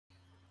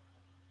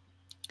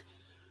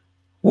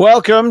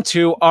Welcome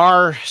to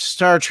our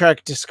Star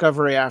Trek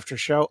Discovery After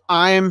Show.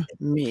 I'm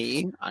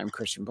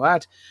Christian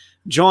Bladt,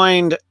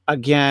 joined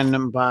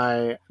again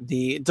by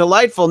the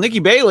delightful Nikki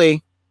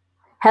Bailey.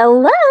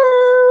 Hello.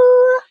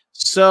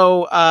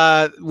 So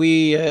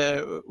we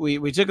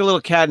took a little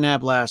cat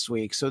nap last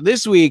week. So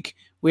this week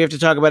we have to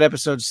talk about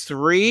episodes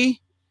 3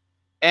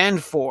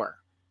 and 4.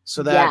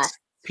 So that's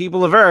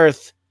People of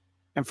Earth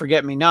and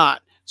Forget Me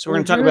Not. So we're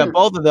going to talk about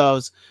both of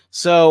those.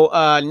 So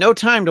no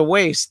time to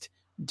waste.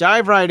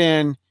 Dive right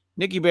in.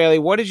 Nikki Bailey,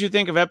 what did you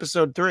think of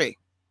episode 3?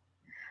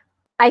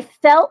 I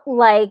felt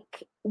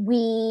like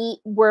we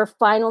were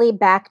finally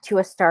back to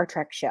a Star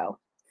Trek show.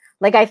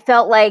 Like it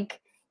felt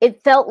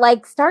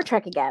like Star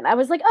Trek again. I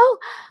was like, oh,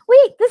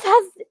 wait, this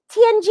has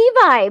TNG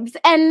vibes.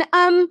 And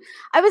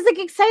I was like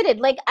excited.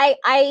 Like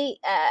I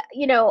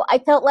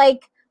felt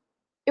like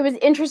it was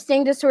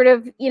interesting to sort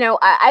of,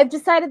 I've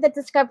decided that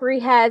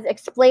Discovery has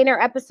explainer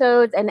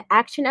episodes and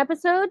action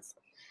episodes.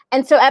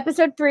 And so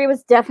episode 3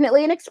 was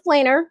definitely an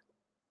explainer.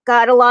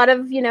 Got a lot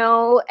of,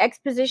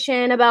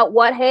 exposition about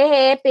what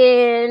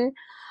happened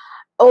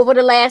over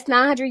the last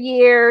 900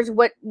 years,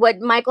 what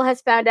Michael has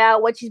found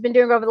out, what she's been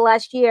doing over the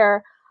last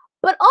year.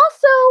 But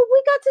also,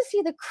 we got to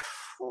see the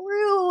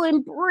crew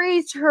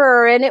embrace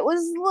her, and it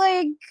was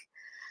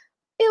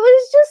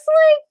just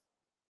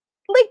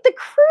like the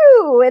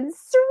crew, and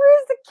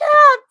Saru's the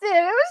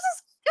captain.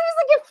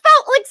 It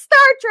felt like Star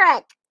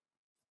Trek.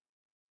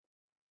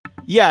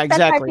 Yeah,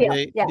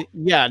 exactly.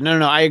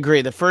 No, I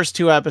agree. The first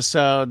 2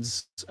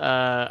 episodes,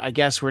 I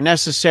guess, were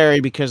necessary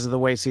because of the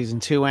way season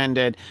 2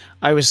 ended.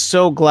 I was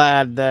so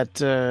glad that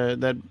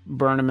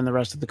Burnham and the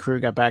rest of the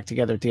crew got back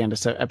together at the end of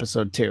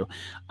episode 2.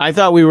 I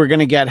thought we were going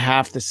to get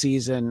half the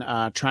season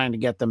trying to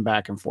get them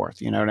back and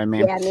forth. You know what I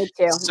mean? Yeah, me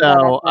too.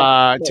 So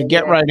to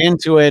get right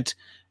into it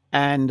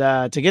and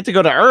to get to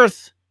go to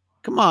Earth,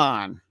 come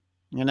on,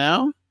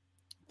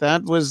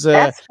 that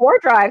spore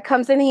drive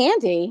comes in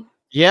handy.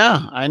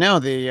 Yeah, I know.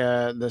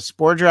 The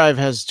spore drive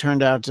has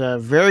turned out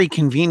very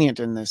convenient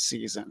in this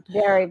season.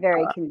 Very,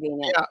 very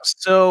convenient. Yeah.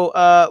 So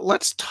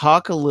let's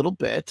talk a little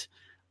bit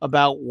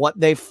about what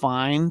they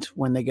find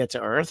when they get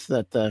to Earth,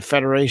 that the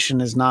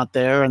Federation is not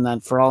there, and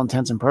that for all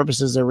intents and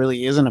purposes, there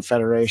really isn't a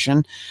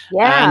Federation.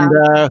 Yeah.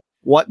 And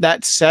what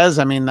that says,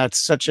 I mean, that's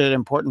such an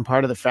important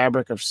part of the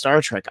fabric of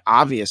Star Trek,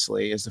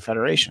 obviously, is the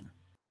Federation.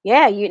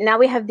 Yeah, now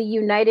we have the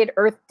United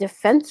Earth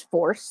Defense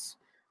Force.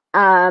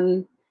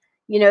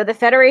 The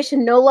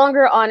Federation no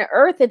longer on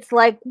Earth. It's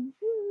like,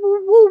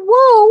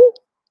 whoa.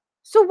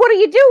 So what are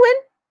you doing?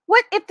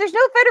 What if there's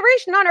no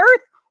Federation on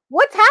Earth?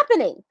 What's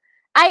happening?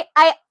 I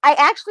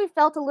actually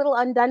felt a little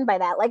undone by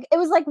that. Like, it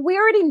was like we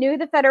already knew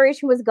the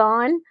Federation was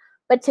gone,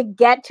 but to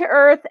get to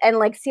Earth and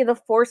like see the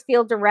force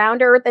fields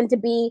around Earth and to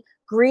be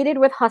greeted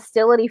with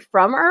hostility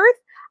from Earth,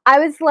 I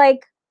was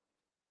like,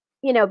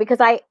 because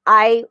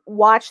I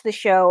watch the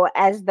show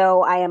as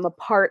though I am a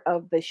part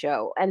of the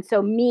show. And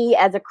so me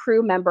as a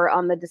crew member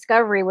on the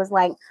Discovery was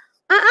like,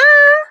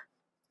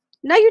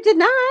 no, you did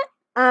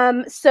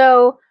not.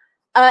 So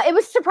it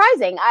was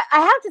surprising.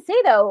 I have to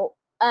say, though,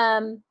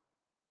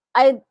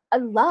 I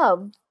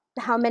love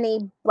how many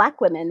Black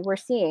women we're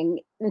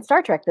seeing in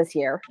Star Trek this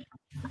year.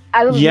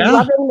 I was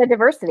loving the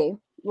diversity,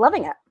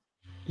 loving it.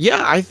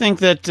 Yeah, I think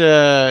that,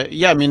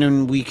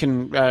 and we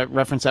can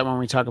reference that when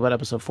we talk about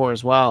episode 4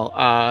 as well.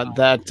 I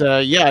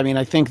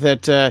think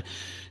that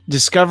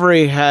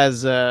Discovery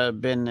has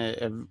been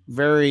a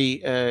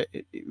very,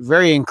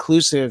 very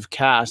inclusive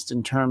cast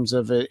in terms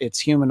of its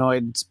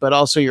humanoids, but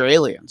also your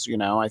aliens.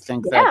 I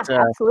think that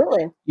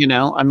absolutely.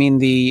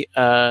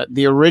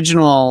 The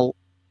original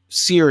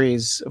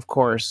series, of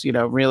course,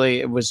 really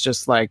it was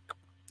just like.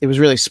 It was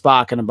really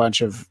Spock and a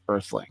bunch of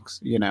Earthlings,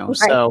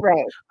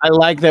 Right. I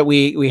like that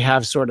we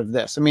have sort of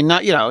this. I mean,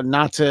 not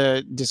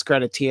to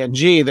discredit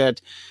TNG that,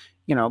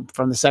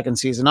 from the second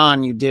season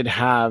on, you did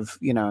have,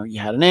 you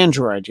had an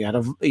android, you had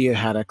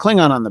a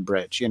Klingon on the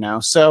bridge,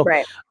 So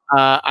right.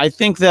 I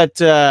think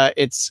that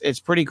it's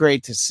pretty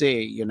great to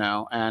see,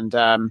 and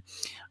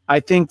I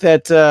think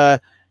that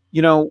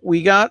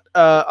we got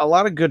a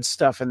lot of good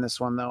stuff in this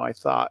one, though, I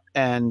thought.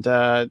 And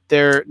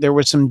there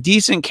was some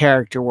decent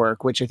character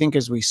work, which I think,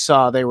 as we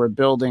saw, they were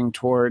building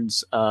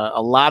towards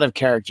a lot of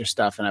character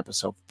stuff in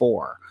episode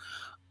 4.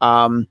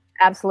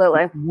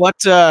 Absolutely.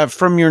 What,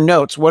 from your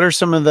notes, what are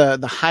some of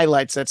the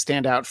highlights that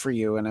stand out for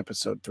you in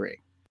episode 3?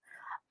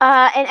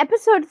 In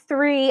episode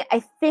 3,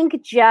 I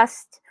think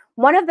just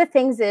one of the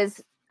things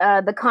is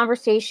the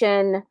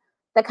conversation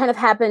that kind of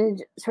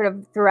happened sort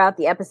of throughout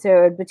the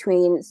episode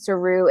between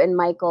Saru and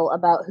Michael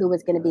about who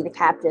was going to be the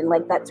captain,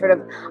 like that sort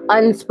of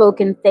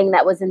unspoken thing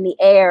that was in the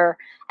air.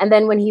 And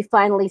then when he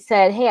finally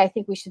said, hey, I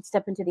think we should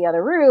step into the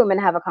other room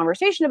and have a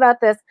conversation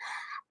about this.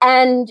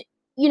 And,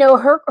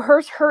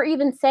 her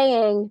even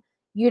saying,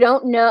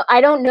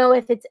 I don't know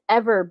if it's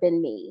ever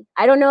been me.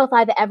 I don't know if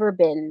I've ever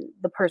been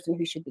the person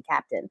who should be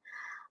captain.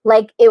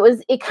 Like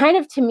it kind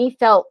of, to me,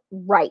 felt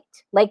right.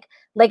 Like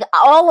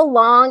all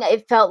along,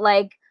 it felt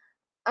like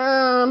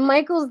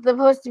Michael's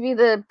supposed to be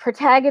the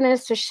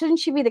protagonist, so shouldn't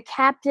she be the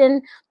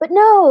captain? But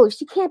no,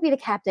 she can't be the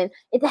captain.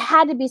 It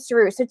had to be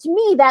Saru. So to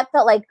me, that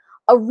felt like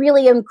a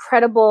really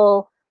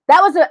incredible.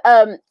 That was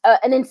an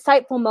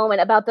insightful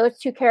moment about those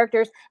two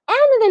characters,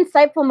 and an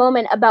insightful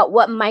moment about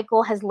what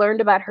Michael has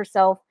learned about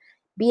herself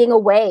being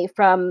away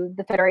from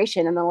the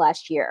Federation in the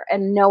last year,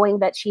 and knowing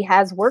that she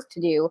has work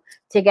to do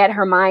to get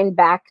her mind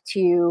back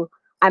to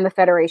I'm a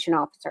Federation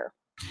officer.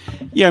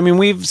 Yeah, I mean,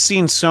 we've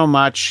seen so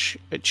much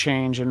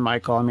change in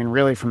Michael. I mean,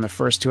 really from the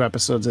first 2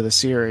 episodes of the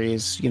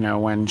series, you know,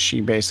 when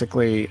she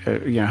basically,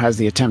 you know, has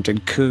the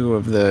attempted coup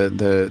of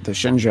the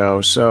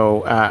Shinjo.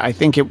 So I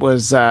think it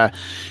was,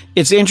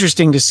 it's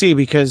interesting to see,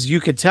 because you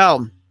could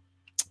tell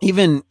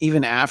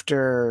even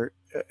after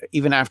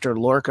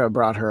Lorca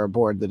brought her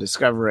aboard the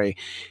Discovery,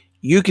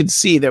 you could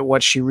see that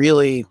what she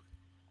really,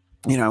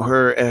 you know,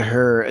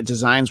 her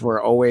designs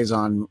were always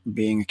on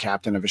being a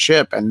captain of a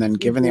ship, and then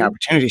given the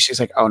opportunity, she's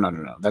like, oh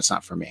no, that's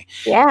not for me.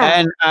 Yeah.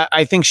 And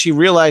I think she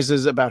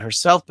realizes about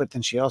herself, but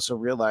then she also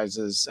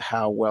realizes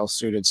how well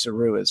suited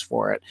Saru is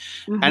for it.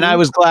 And I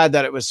was glad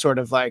that it was sort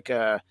of like,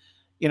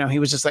 you know, he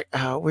was just like,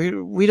 oh,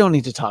 we don't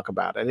need to talk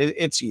about it.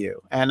 It's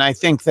you. And I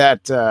think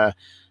that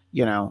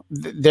you know,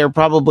 there's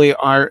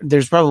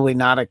probably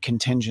not a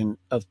contingent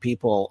of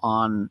people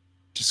on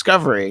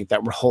Discovery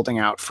that were holding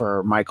out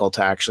for Michael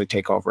to actually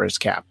take over as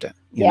captain.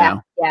 You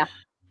know? Yeah.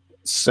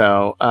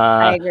 So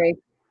I agree.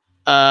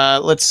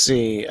 Let's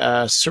see.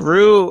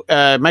 Saru,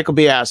 Michael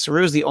B. asked,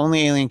 Saru is the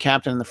only alien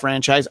captain in the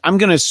franchise. I'm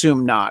going to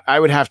assume not.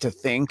 I would have to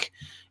think,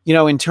 you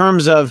know, in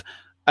terms of,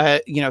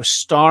 you know,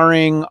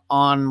 starring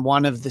on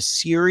one of the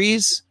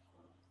series.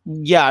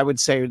 Yeah, I would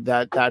say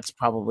that that's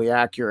probably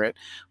accurate,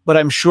 but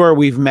I'm sure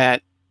we've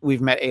met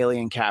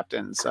alien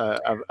captains.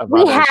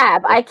 We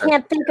have. I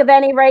can't think of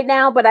any right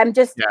now, but I'm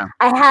just. Yeah.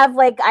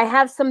 I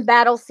have some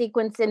battle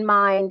sequence in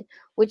mind,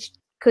 which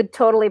could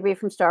totally be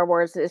from Star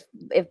Wars,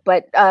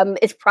 but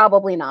it's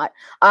probably not.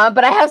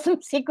 But I have some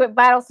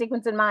battle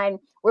sequence in mind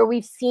where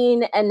we've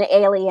seen an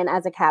alien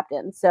as a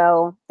captain,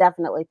 so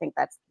definitely think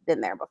that's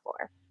been there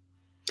before.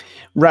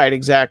 Right,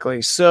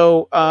 exactly.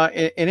 So,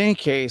 in any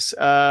case,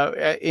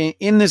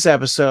 in this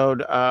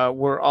episode,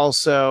 we're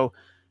also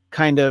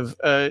kind of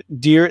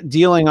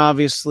dealing,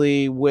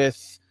 obviously,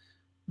 with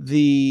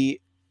this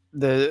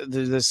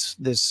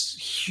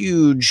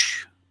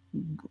huge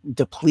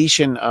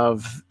depletion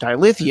of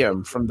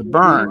dilithium from the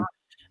burn,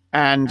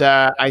 and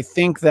I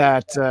think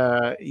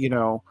that you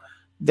know,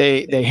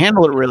 they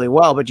handle it really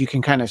well. But you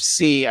can kind of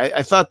see.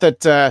 I thought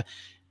that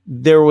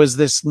there was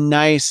this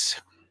nice.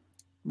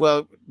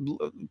 Well,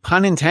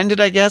 pun intended,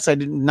 I guess. I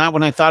did not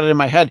when I thought it in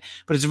my head,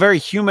 but it's a very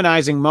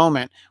humanizing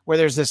moment where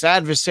there's this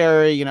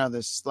adversary, you know,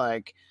 this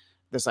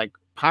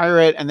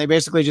pirate, and they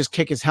basically just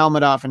kick his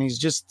helmet off, and he's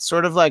just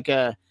sort of like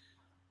a,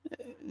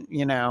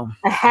 you know,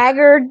 a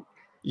haggard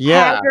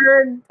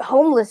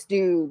homeless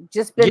dude,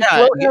 just been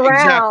floating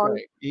around.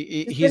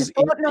 Exactly. He's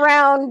been floating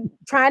around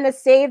trying to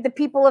save the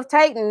people of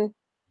Titan.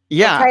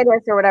 Yeah.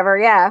 Titus or whatever.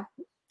 Yeah.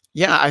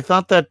 Yeah, I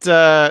thought that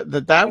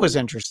that was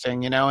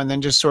interesting, you know, and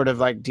then just sort of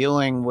like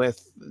dealing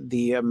with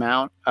the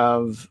amount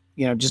of,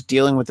 you know, just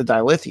dealing with the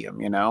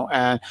dilithium, you know,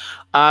 and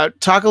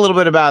talk a little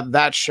bit about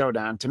that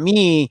showdown. To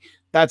me,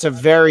 that's a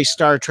very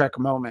Star Trek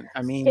moment.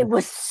 I mean, it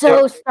was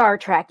so Star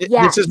Trek.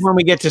 Yeah, this is when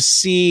we get to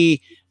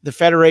see the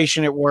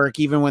Federation at work,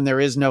 even when there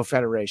is no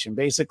Federation.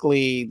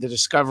 Basically, the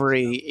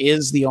Discovery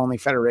is the only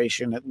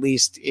Federation, at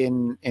least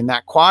in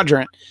that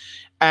quadrant.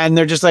 And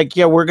they're just like,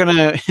 yeah, we're going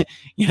to,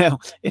 you know,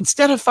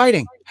 instead of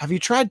fighting, have you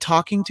tried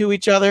talking to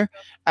each other?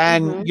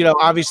 And, you know,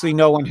 obviously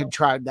no one had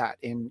tried that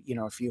in, you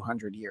know, a few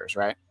hundred years,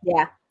 right?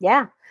 Yeah.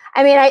 Yeah.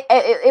 I mean,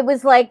 it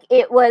was like,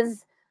 it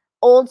was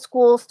old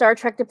school Star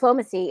Trek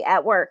diplomacy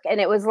at work. And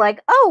it was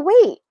like, oh,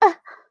 wait,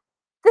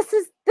 this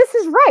is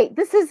right.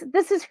 This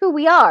is who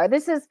we are.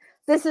 This is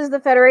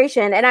the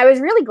Federation. And I was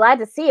really glad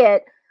to see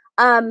it.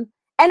 And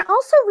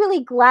also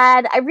really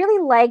glad, I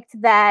really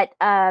liked that,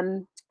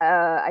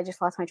 I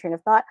just lost my train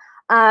of thought.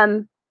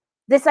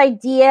 This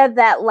idea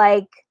that,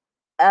 like,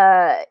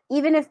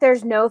 even if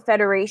there's no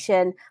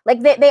Federation,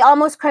 like they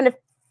almost kind of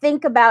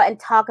think about and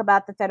talk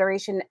about the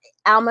Federation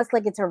almost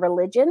like it's a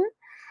religion,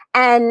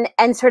 and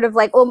sort of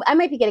like, oh, I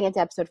might be getting into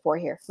episode 4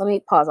 here. Let me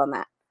pause on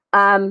that.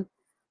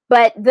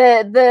 But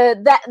even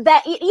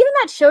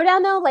that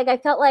showdown though, like I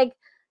felt like,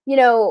 you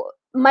know,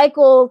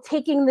 Michael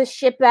taking the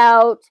ship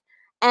out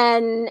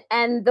and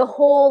the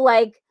whole,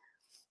 like,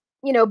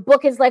 you know,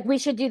 Book is like, we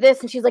should do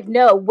this, and she's like,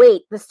 no,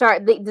 wait,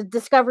 the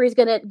Discovery is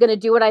gonna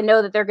do what I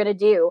know that they're gonna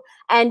do.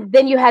 And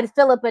then you had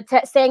Philippa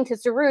saying to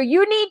Saru,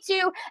 you need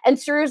to, and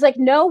Saru's like,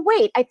 no,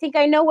 wait, I think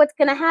I know what's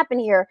gonna happen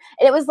here.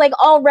 And it was like,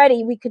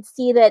 already we could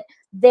see that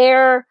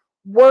their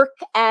work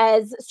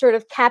as sort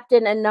of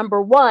captain and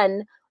number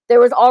one, there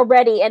was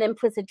already an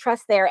implicit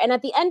trust there. And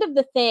at the end of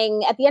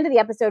the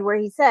episode where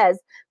he says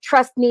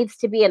trust needs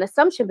to be an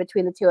assumption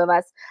between the two of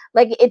us,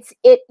 like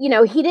you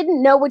know, he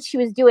didn't know what she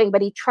was doing,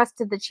 but he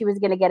trusted that she was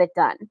going to get it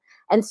done.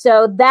 And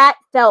so that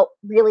felt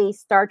really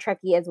Star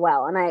Trek-y as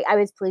well. And I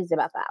was pleased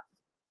about that.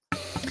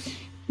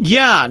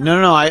 Yeah,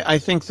 no. I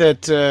think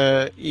that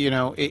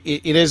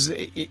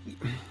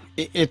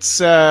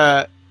it's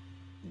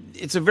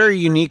a very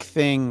unique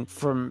thing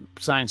from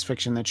science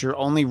fiction that you're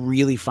only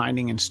really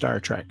finding in Star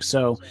Trek.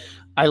 So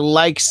I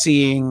like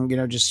seeing,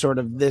 just sort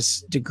of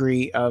this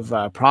degree of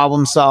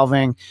problem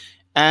solving.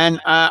 And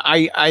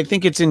I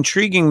think it's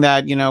intriguing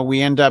that, we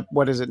end up,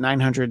 what is it,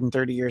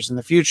 930 years in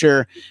the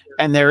future.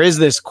 And there is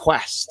this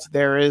quest.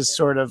 There is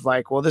sort of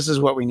like, well, this is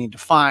what we need to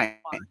find.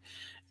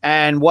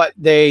 And what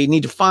they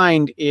need to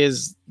find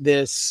is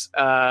this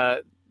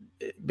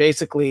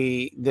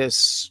basically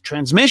this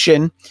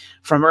transmission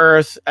from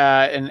Earth,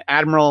 an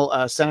Admiral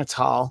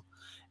Senetal,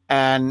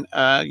 and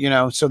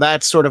so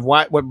that's sort of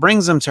what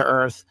brings them to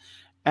Earth.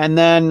 And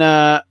then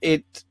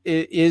it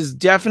is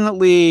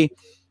definitely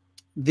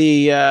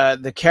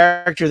the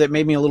character that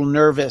made me a little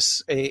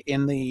nervous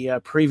in the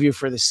preview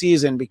for the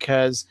season,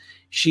 because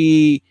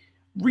she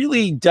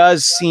really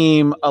does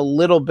seem a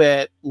little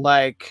bit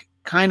like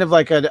kind of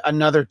like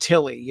another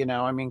Tilly,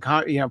 I mean,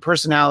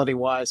 personality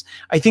wise.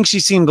 I think she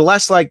seemed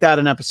less like that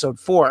in episode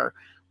 4,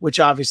 which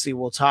obviously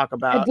we'll talk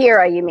about.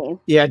 Adira, you mean?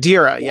 Yeah,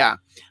 Adira, yeah.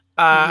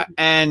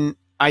 And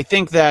I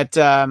think that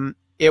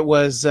it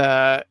was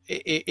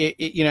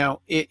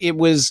it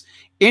was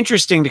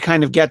interesting to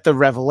kind of get the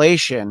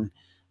revelation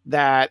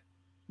that,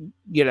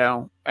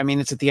 I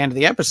mean, it's at the end of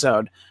the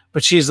episode,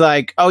 but she's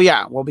like, oh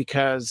yeah, well,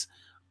 because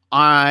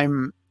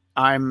I'm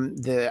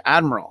the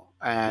Admiral.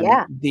 And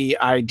the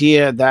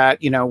idea that,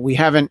 we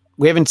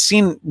haven't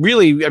seen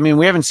really, I mean,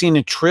 we haven't seen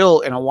a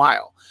Trill in a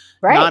while,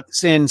 right? Not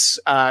since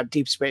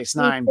Deep Space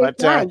Nine.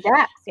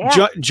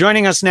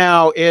 Joining us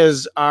now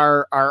is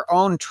our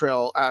own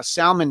Trill,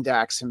 Salmon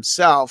Dax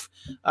himself,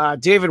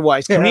 David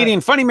Weiss, comedian,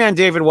 funny man,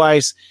 David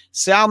Weiss,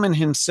 Salmon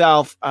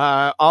himself,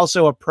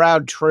 also a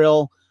proud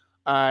Trill.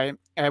 And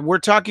we're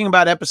talking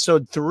about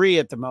episode 3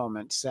 at the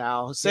moment.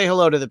 Sal, say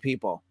hello to the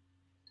people.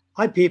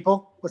 Hi,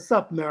 people. What's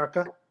up,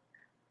 America?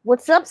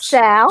 What's up,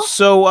 Sal?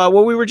 So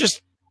what we were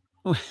just,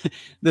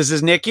 this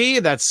is Nikki,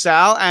 that's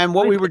Sal. And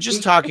what we were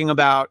just talking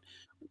about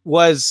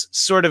was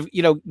sort of,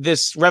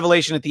 this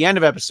revelation at the end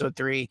of episode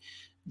 3,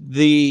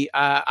 the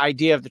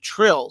idea of the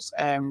Trills.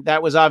 And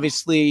that was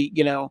obviously,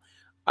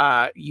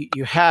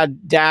 you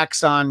had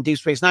Dax on Deep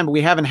Space Nine, but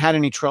we haven't had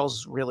any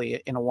Trills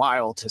really in a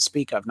while to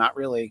speak of, not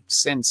really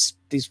since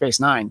Deep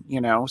Space Nine,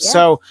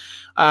 So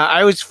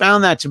I always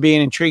found that to be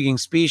an intriguing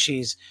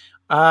species.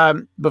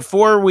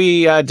 Before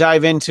we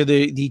dive into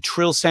the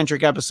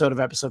Trill-centric episode of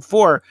episode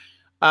 4,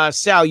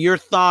 Sal, your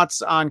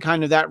thoughts on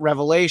kind of that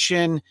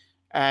revelation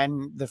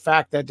and the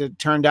fact that it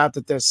turned out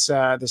that this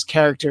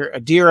character,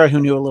 Adira, who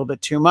knew a little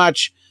bit too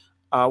much,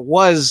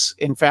 was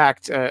in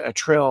fact a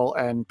Trill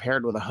and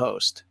paired with a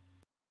host.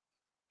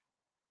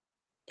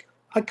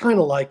 I kind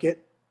of like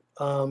it.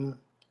 It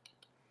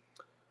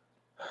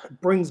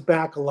brings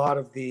back a lot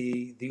of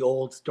the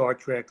old Star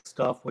Trek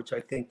stuff, which I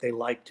think they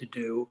like to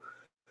do,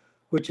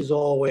 which is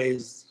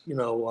always,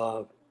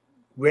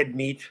 red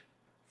meat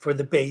for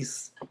the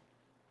base,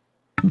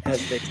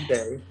 as they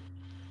say.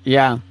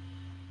 Yeah,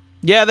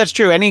 that's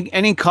true. Any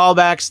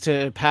callbacks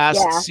to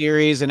past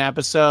series and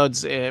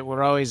episodes,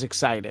 we're always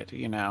excited,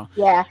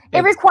 Yeah,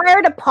 it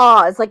required a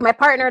pause. Like my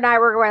partner and I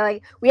were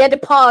like, we had to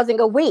pause and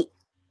go, wait,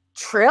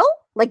 Trill?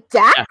 Like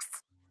Dax?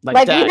 Yeah,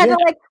 like we had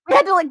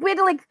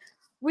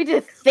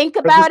to think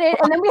about it,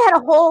 and then we had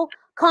a whole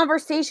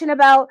conversation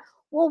about,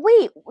 well,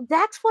 wait,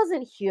 Dax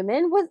wasn't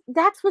human.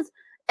 Dax was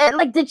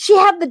like, did she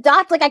have the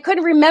dots? Like, I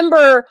couldn't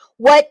remember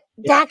what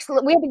Dax.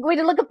 We had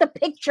to look up the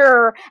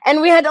picture,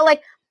 and we had to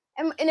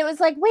and it was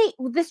like, wait,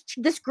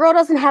 this girl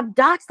doesn't have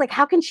dots. Like,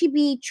 how can she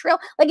be Trill?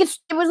 Like, it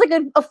was like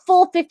a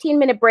full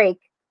 15-minute break.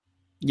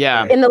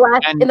 Yeah, in the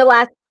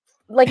last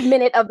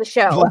minute of the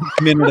show.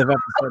 Minute of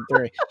episode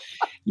 3.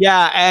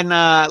 Yeah,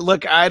 and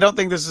look, I don't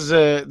think this is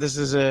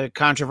a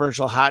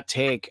controversial hot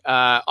take.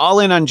 All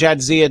in on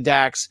Jadzia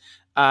Dax.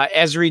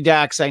 Ezri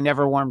Dax I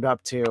never warmed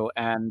up to,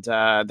 and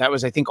that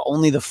was, I think,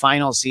 only the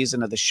final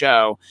season of the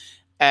show,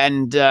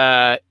 and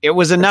it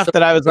was enough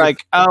that I was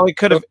like, oh, it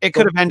could have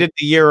ended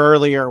a year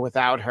earlier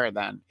without her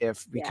then,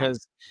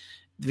 because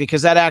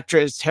that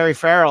actress Terry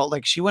Farrell,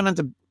 like, she went on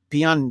to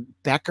be on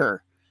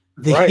Becker,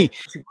 the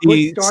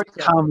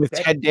sitcom with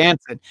Ted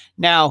Danson.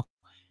 Now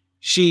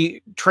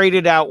she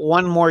traded out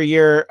one more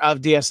year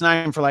of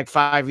DS9 for like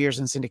 5 years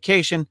in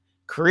syndication.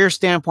 Career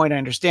standpoint, I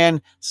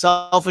understand.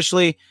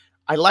 Selfishly,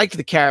 I liked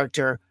the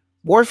character.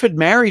 Worf had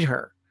married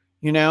her,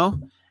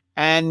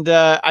 and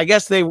I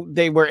guess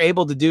they were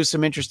able to do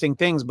some interesting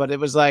things, but it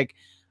was like,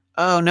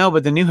 oh no,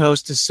 but the new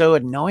host is so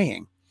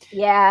annoying.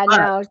 Yeah,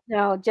 no.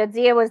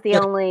 Jadzia was the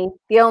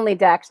only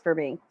Dax for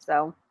me.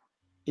 So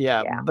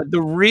yeah, but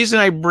the reason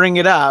I bring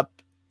it up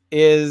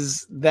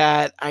is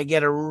that I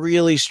get a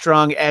really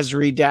strong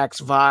Ezri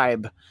Dax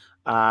vibe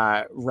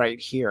right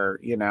here,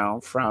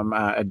 from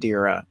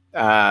Adira.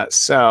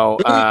 So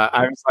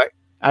I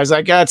was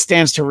like, it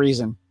stands to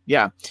reason.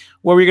 Yeah.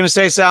 What were you going to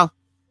say, Sal?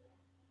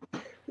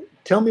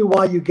 Tell me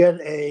why you get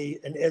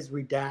an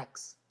Ezri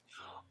Dax.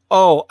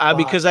 Oh,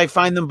 because I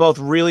find them both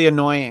really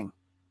annoying.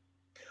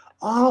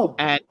 Oh,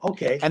 and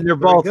okay. and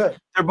Very good.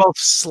 they're both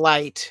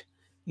slight,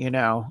 you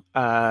know.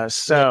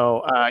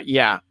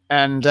 Yeah,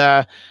 and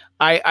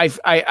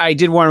I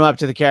did warm up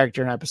to the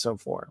character in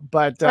episode 4,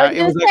 but I was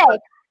it was gonna say,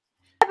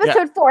 yeah.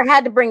 episode 4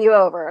 had to bring you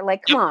over.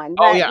 Like, come on.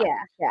 Oh That,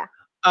 yeah. yeah.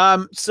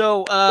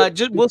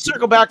 Just we'll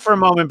circle back for a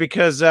moment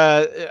because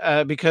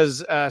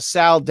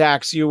Sal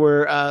Dax, you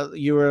were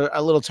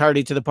a little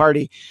tardy to the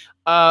party.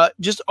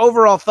 Just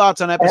overall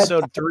thoughts on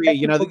episode 3,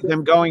 you know,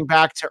 them going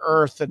back to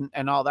Earth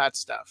and all that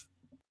stuff.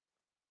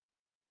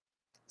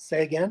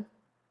 Say again.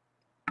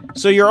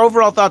 So your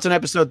overall thoughts on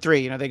episode 3,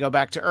 you know, they go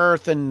back to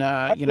Earth and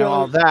you know,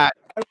 all that.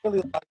 I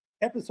really like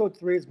episode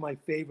 3 is my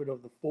favorite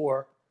of the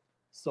 4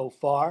 so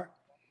far.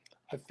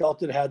 I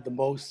felt it had the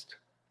most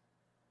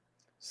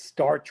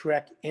Star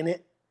Trek in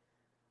it,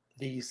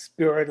 the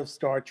spirit of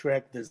Star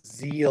Trek, the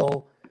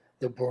zeal,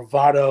 the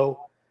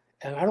bravado.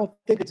 And I don't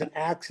think it's an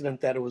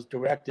accident that it was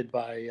directed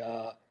by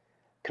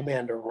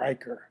Commander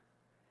Riker.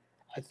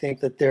 I think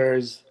that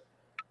there's,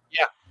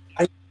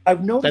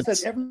 I've noticed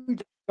that every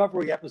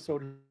Discovery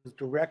episode is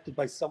directed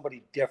by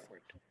somebody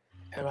different.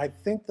 And I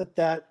think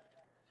that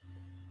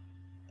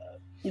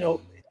you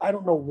know, I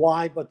don't know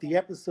why, but the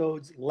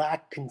episodes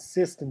lack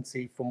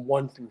consistency from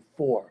 1 through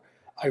 4.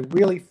 I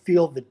really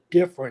feel the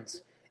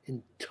difference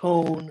in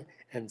tone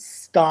and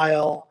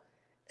style,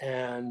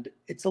 and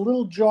it's a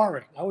little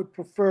jarring. I would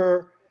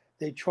prefer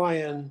they try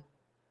and,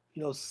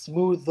 you know,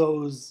 smooth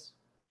those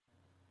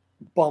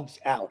bumps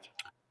out.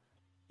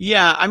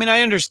 Yeah, I mean,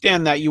 I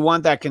understand that you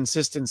want that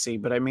consistency,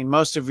 but I mean,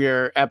 most of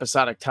your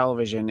episodic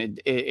television,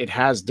 it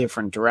has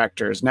different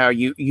directors. Now,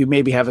 you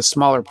maybe have a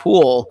smaller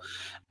pool,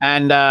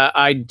 and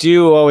I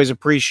do always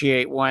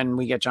appreciate when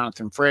we get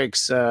Jonathan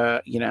Frakes,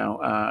 you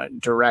know,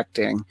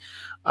 directing.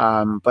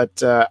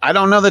 But I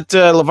don't know that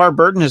LeVar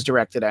Burton has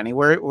directed any.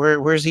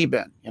 Where's he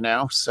been? You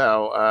know,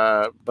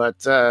 so but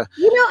you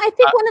know, I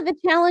think one of the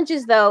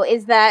challenges though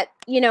is that,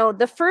 you know,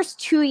 the first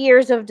 2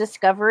 years of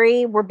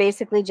Discovery were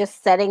basically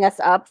just setting us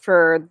up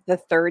for the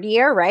 3rd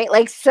year, right?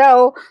 Like,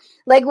 so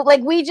like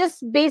we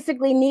just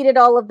basically needed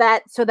all of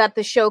that so that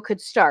the show could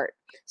start.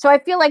 So I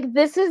feel like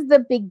this is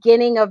the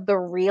beginning of the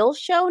real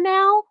show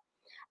now.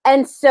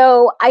 And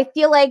so I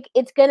feel like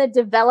it's going to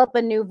develop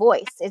a new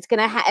voice. It's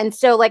going to and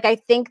so like I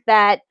think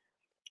that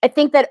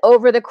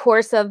over the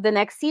course of the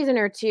next season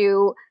or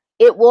 2,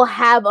 it will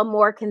have a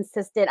more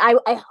consistent,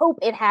 I hope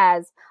it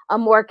has a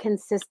more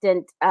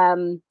consistent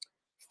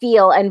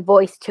feel and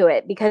voice to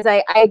it, because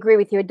I agree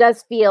with you. It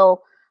does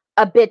feel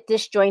a bit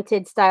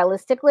disjointed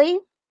stylistically.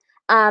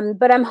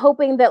 But I'm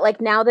hoping that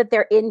like now that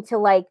they're into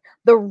like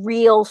the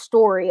real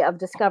story of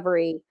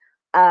Discovery,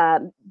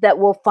 that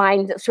we'll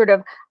find sort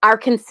of our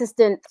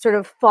consistent sort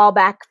of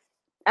fallback.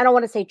 I don't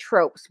want to say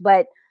tropes,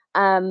 but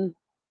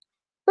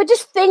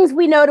just things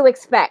we know to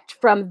expect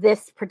from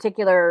this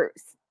particular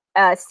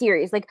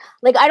series. Like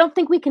I don't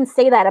think we can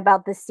say that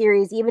about this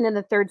series. Even in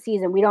the 3rd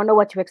season, we don't know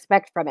what to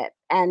expect from it.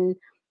 And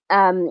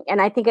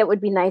I think it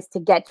would be nice to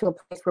get to a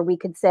place where we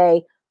could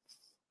say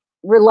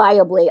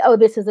reliably, oh,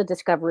 this is a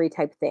Discovery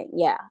type thing.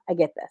 Yeah, I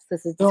get this.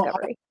 This is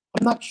Discovery. No,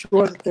 I'm not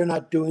sure that they're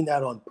not doing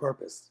that on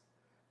purpose.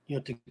 You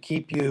know, to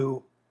keep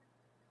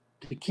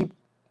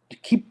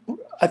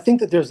I think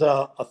that there's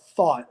a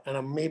thought,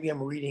 and maybe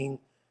I'm reading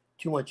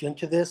too much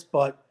into this,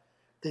 but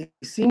they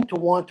seem to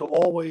want to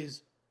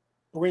always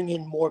bring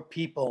in more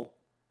people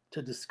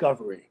to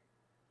Discovery.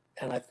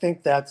 And I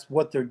think that's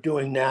what they're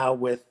doing now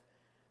with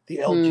the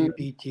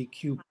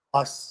LGBTQ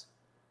plus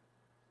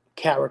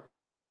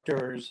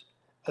characters.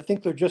 I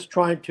think they're just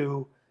trying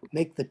to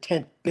make the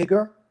tent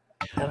bigger.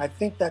 And I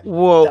think that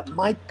that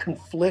might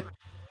conflict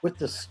with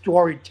the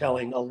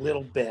storytelling a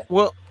little bit.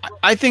 Well,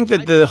 I think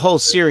that the whole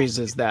series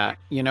is that,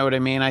 you know what I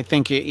mean? I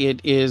think it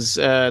is,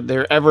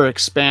 they're ever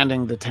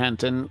expanding the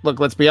tent. And look,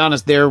 let's be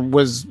honest, there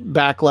was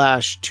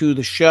backlash to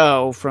the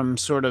show from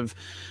sort of,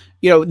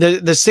 you know,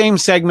 the same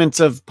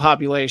segments of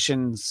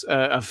populations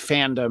of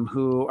fandom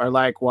who are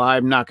like, well,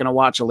 I'm not going to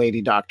watch a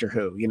lady Doctor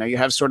Who. You know, you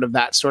have sort of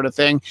that sort of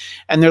thing.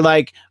 And they're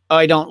like, oh,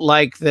 I don't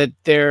like that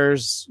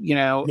there's, you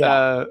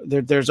know,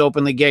 there's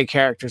openly gay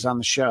characters on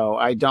the show.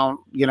 I don't,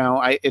 you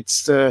know,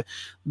 it's the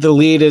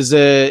lead is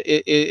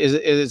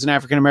an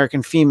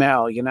African-American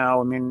female, you know,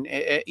 I mean,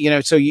 you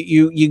know, so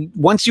you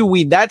once you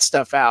weed that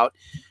stuff out,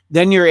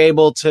 then you're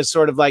able to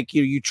sort of like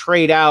you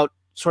trade out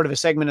sort of a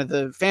segment of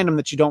the fandom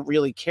that you don't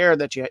really care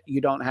that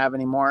you don't have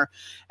anymore.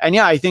 And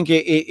yeah, I think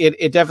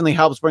it definitely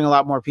helps bring a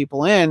lot more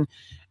people in.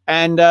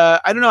 And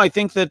I don't know. I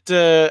think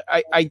that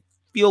I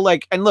feel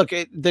like, and look,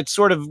 that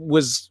sort of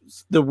was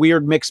the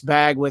weird mixed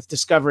bag with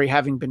Discovery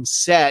having been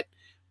set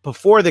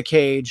before The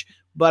Cage,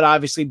 but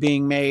obviously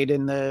being made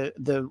in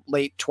the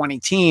late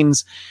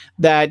 2010s,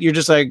 that you're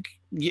just like,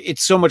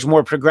 it's so much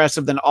more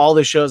progressive than all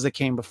the shows that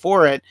came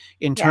before it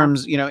in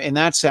terms, you know, in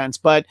that sense.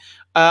 But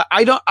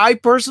I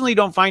personally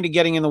don't find it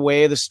getting in the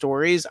way of the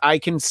stories. I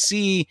can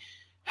see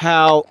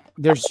how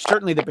there's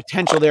certainly the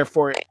potential there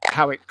for it,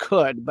 how it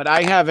could, but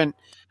I haven't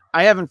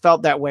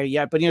felt that way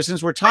yet. But, you know,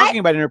 since we're talking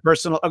about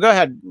interpersonal, go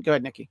ahead,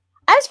 Nikki.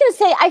 I was going to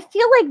say, I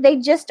feel like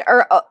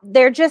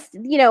they're just,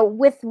 you know,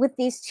 with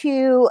these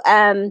two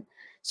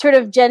sort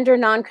of gender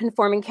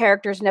non-conforming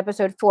characters in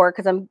episode 4,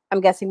 because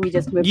I'm guessing we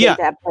just moved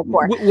into episode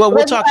 4. Well,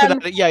 we'll talk to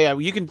that. Yeah,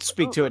 you can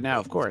speak to it now,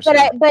 of course.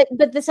 But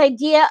but this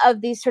idea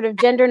of these sort of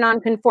gender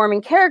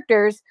non-conforming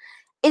characters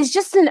is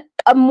just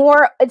a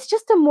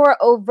more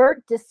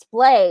overt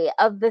display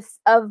of this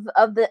of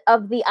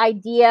the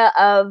idea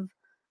of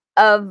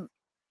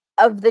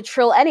the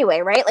Trill anyway,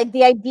 right? Like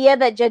the idea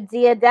that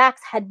Jadzia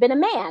Dax had been a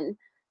man,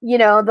 you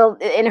know,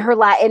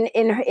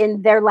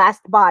 in their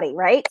last body,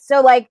 right?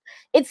 So like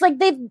it's like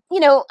they've, you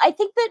know, I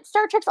think that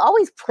Star Trek's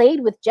always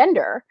played with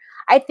gender.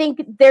 I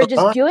think they're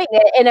just doing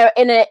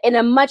it in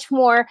a much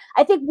more.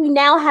 I think we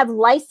now have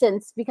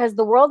license because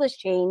the world has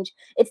changed.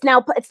 It's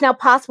now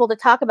possible to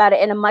talk about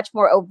it in a much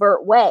more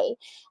overt way,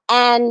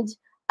 and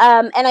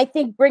I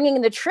think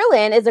bringing the Trill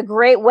in is a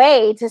great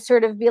way to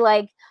sort of be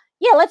like,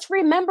 yeah, let's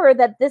remember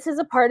that this is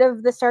a part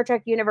of the Star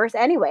Trek universe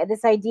anyway.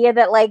 This idea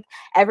that like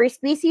every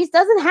species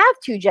doesn't have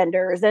two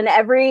genders, and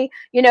every,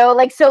 you know,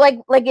 like, so like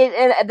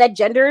that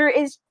gender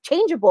is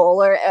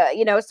changeable, or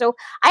you know. So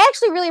I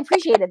actually really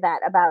appreciated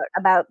that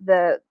about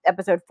the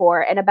episode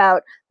 4 and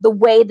about the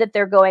way that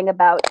they're going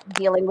about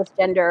dealing with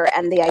gender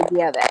and the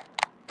idea of it.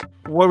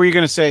 What were you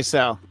going to say,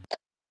 Sal?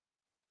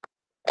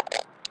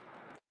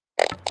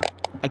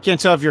 I can't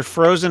tell if you're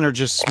frozen or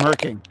just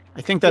smirking.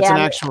 I think that's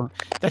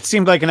that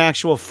seemed like an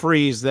actual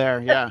freeze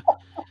there. Yeah.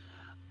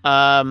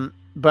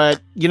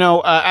 But you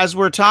know, as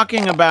we're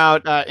talking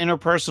about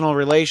interpersonal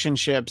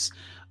relationships,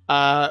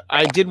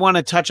 I did want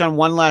to touch on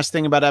one last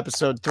thing about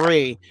episode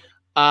 3.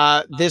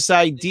 This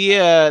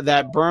idea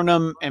that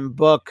Burnham and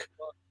Book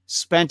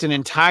spent an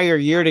entire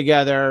year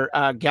together,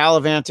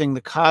 gallivanting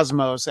the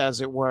cosmos,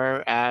 as it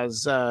were,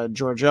 as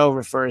Georgiou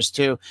refers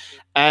to.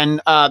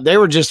 And they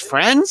were just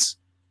friends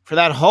for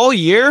that whole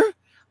year.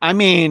 I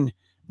mean,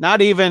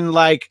 not even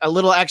like a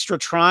little extra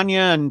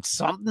Tranya and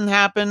something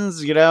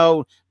happens, you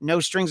know,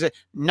 no strings,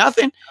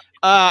 nothing.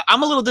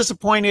 I'm a little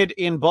disappointed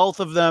in both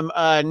of them.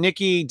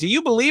 Nikki, do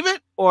you believe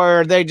it?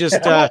 Or are they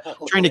just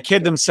trying to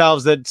kid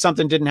themselves that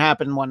something didn't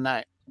happen one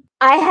night?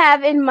 I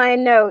have in my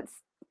notes,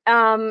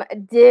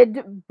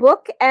 did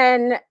Book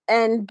and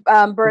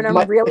Burnham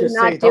really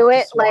not do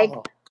it? Like,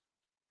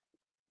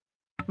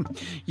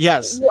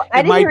 yes,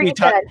 I didn't hear what he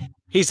said.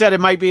 He said it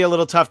might be a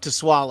little tough to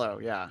swallow.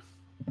 Yeah.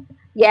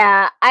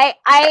 Yeah, I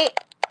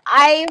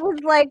was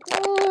like,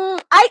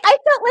 I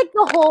felt like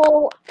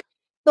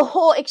the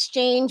whole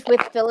exchange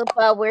with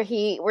Philippa where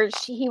he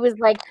was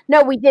like,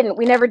 no, we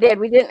never did,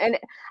 and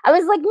I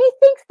was like,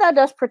 methinks thou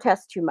dost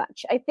protest too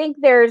much. I think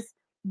there's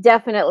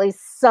definitely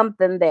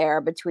something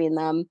there between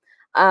them,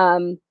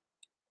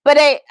 but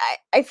I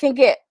think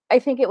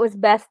it was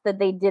best that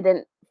they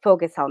didn't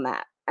focus on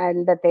that,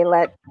 and that they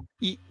let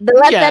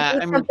that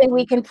be something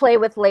we can play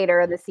with later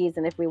in the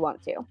season if we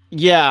want to.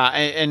 Yeah,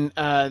 and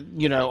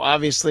you know,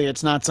 obviously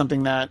it's not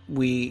something that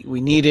we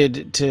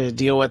needed to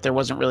deal with. There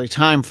wasn't really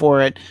time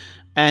for it.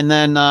 And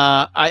then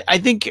I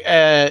think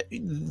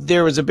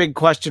there was a big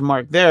question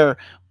mark there,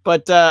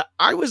 but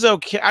I was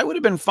okay. I would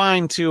have been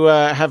fine to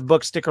have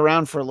Book stick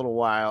around for a little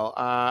while.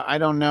 I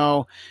don't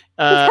know.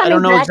 I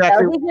don't know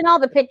exactly. He's in all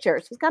the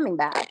pictures. He's coming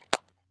back.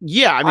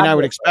 Yeah, I mean, I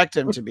would expect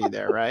him to be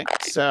there, right?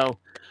 So.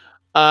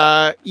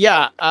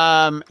 Yeah.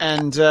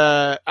 And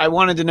I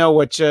wanted to know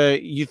what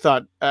you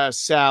thought,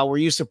 Sal. Were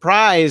you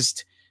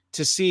surprised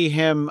to see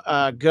him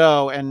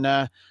go? And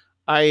I'm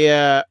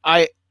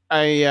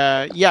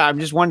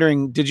just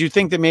wondering, did you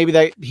think that maybe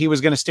that he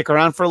was going to stick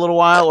around for a little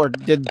while, or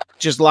did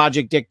just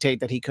logic dictate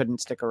that he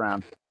couldn't stick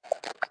around?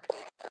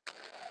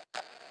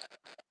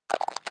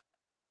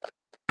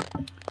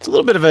 It's a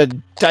little bit of a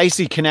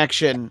dicey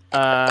connection.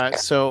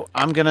 So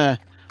I'm gonna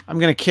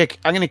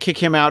kick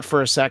him out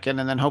for a second,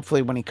 and then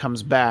hopefully when he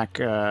comes back,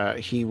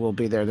 he will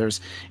be there.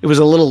 It was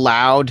a little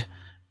loud,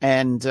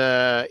 and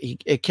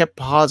it kept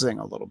pausing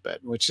a little bit,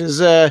 which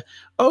is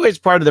always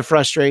part of the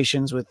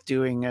frustrations with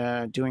doing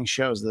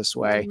shows this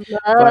way.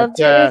 Love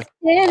this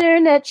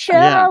internet show.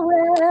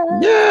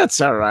 Yeah, it's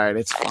all right.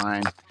 It's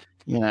fine,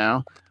 you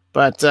know.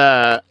 But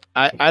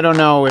I don't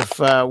know if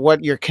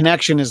what your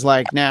connection is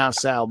like now,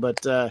 Sal,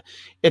 but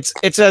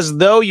it's as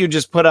though you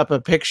just put up a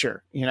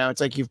picture. You know,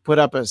 it's like you've put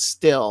up a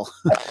still.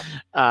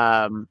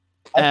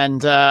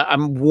 And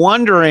I'm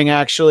wondering,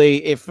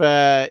 actually, if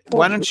why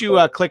don't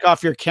you click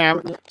off your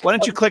camera? Why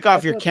don't you click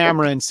off your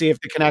camera and see if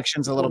the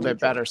connection's a little bit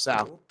better,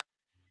 Sal?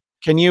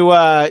 Can you?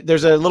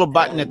 There's a little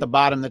button at the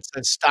bottom that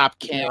says "Stop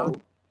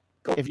Cam."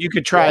 If you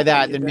could try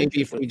that, then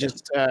maybe if we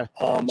just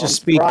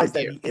speak with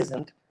you.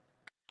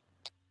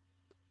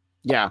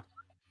 Yeah.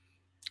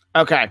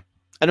 Okay.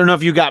 I don't know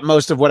if you got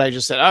most of what I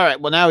just said. All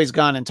right. Well, now he's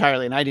gone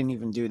entirely, and I didn't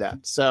even do that.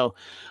 So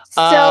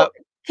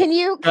can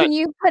you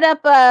put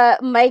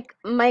up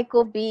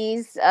Michael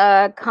B's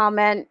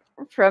comment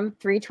from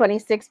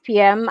 3:26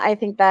 p.m.? I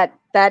think that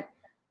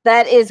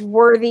is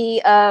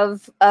worthy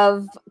of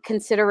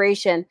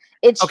consideration.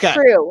 It's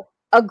true.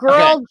 A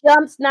girl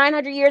jumps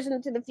 900 years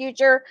into the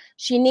future.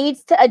 She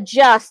needs to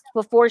adjust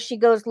before she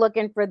goes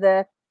looking for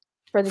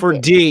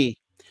D.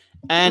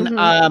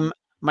 And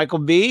Michael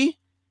B,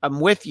 I'm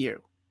with you.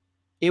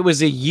 It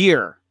was a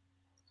year.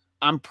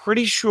 I'm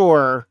pretty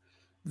sure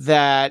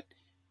that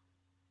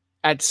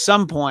at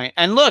some point,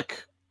 and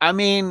look, I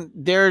mean,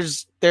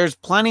 there's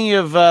plenty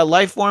of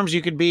life forms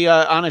you could be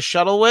on a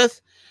shuttle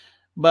with,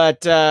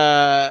 but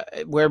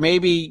where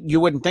maybe you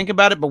wouldn't think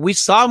about it, but we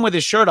saw him with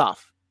his shirt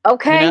off.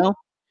 Okay. You know?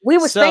 I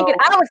was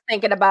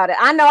thinking about it.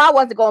 I know I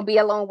wasn't going to be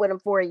alone with him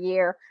for a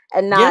year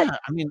and not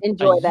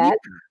enjoy that.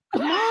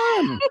 Come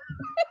on.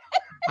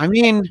 I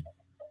mean,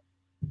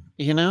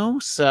 you know,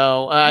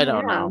 so I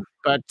don't know,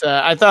 but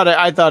I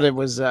thought it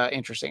was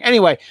interesting.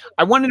 Anyway,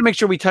 I wanted to make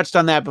sure we touched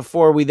on that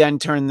before we then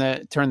turn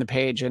the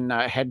page and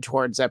head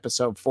towards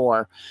episode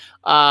 4,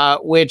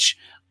 which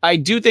I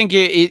do think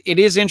it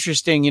is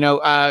interesting. You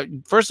know,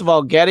 first of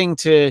all, getting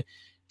to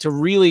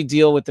really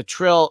deal with the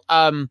Trill.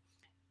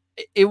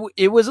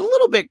 It was a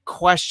little bit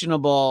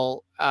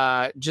questionable,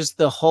 just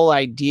the whole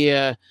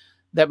idea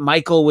that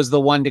Michael was the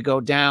one to go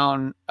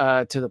down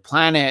to the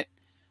planet,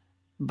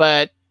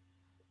 but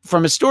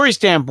from a story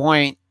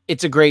standpoint,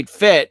 it's a great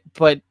fit,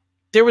 but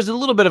there was a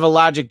little bit of a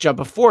logic jump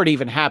before it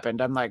even happened.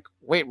 I'm like,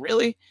 wait,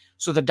 really?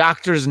 So the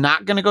doctor's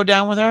not going to go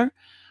down with her?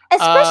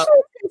 Especially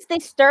since they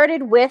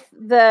started with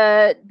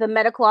the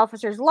medical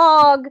officer's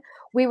log.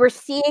 We were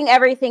seeing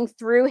everything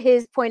through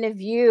his point of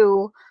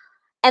view.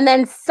 And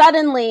then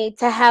suddenly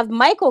to have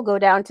Michael go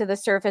down to the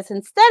surface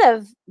instead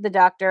of the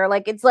doctor,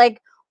 like, it's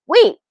like,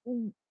 wait,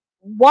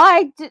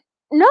 why?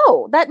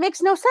 No, that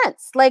makes no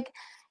sense. Like,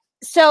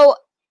 so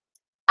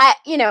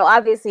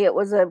obviously it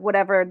was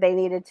whatever they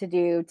needed to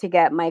do to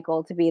get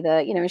Michael to be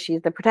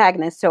she's the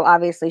protagonist. So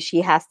obviously she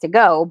has to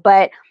go,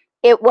 but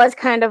it was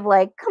kind of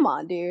like, come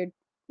on, dude.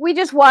 We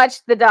just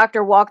watched the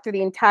doctor walk through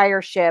the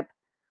entire ship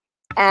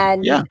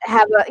and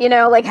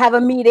have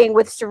a meeting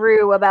with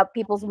Saru about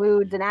people's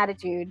moods and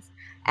attitudes.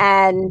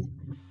 And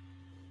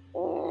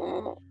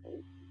no,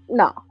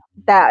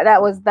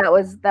 that was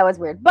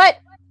weird. But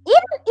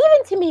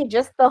even to me,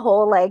 just the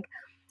whole, like,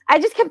 I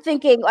just kept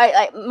thinking,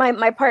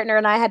 my partner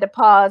and I had to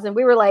pause, and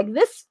we were like,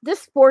 this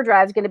spore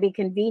drive is going to be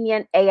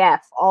convenient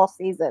AF all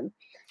season.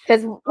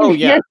 Because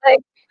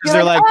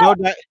they're like,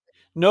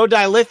 no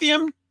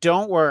dilithium,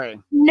 don't worry.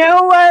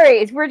 No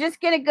worries. We're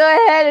just going to go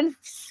ahead and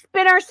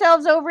spin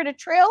ourselves over to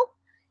Trill,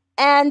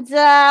 and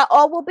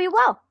all will be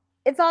well.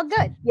 It's all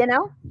good, you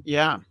know?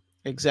 Yeah.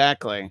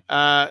 Exactly.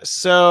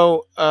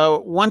 So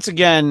once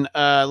again,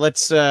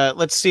 let's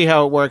see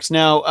how it works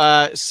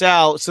now.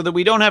 Sal, so that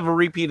we don't have a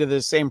repeat of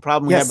the same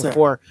problem we had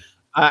before.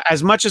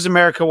 As much as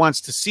America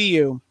wants to see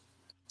you,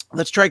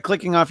 let's try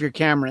clicking off your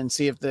camera and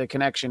see if the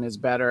connection is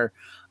better.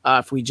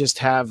 If we just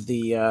have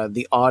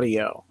the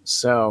audio,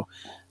 so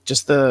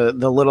just the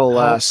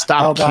little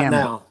stop camera.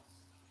 Now?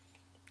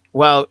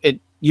 Well,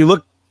 you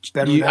look.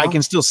 I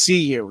can still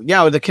see you.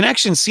 Yeah, the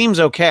connection seems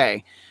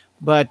okay.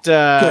 But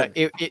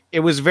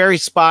it was very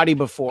spotty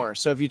before.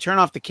 So if you turn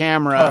off the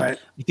camera, I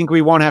think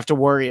we won't have to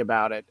worry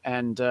about it.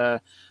 And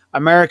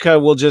America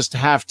will just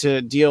have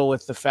to deal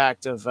with the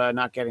fact of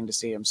not getting to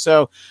see him.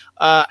 So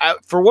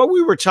for what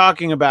we were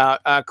talking about,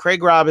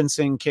 Craig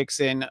Robinson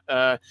kicks in.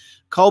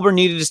 Culber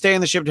needed to stay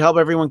on the ship to help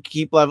everyone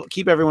keep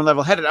everyone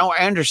level-headed. Oh,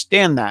 I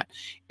understand that.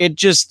 It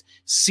just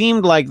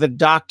seemed like the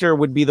doctor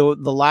would be the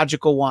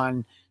logical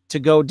one to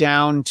go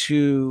down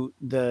to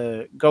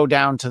the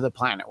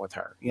planet with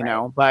her, you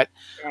know, but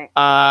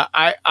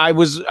I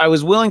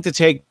was willing to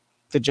take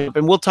the jump,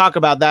 and we'll talk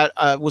about that.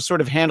 We'll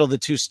sort of handle the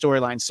two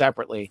storylines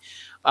separately,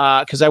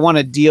 because I want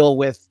to deal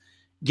with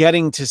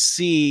getting to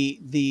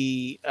see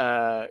the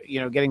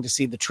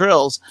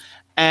Trills.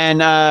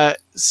 And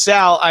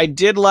Sal, I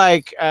did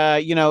like,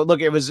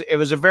 look, it was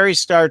a very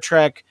Star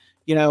Trek,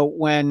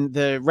 when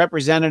the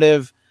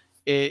representative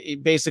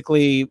it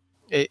basically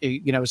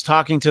is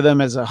talking to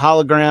them as a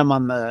hologram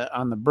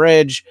on the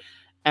bridge,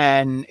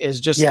 and is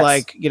just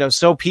like,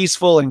 so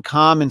peaceful and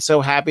calm and so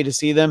happy to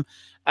see them.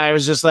 I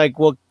was just like,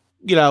 well,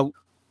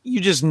 you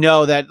just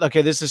know that,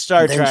 okay, this is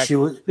Star Trek.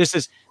 This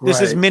is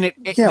minute.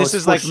 This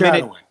is like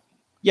minute.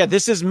 Yeah,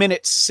 this is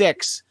minute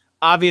 6.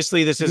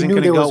 Obviously, this isn't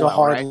going to go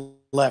well, right?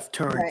 Left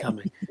turn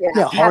coming.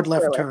 Yeah, hard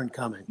left turn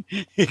coming.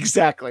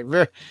 Exactly.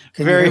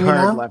 Very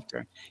hard left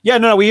turn. Yeah,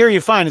 no, we hear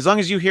you fine. As long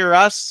as you hear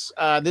us,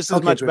 this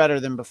is much better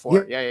than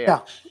before.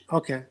 Yeah.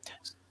 Okay.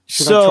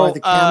 Should I try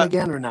the cam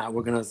again or not?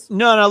 We're gonna.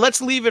 No.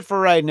 Let's leave it for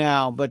right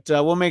now, but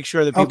we'll make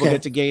sure that people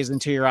get to gaze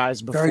into your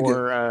eyes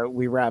before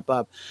we wrap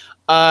up.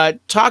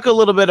 Talk a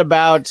little bit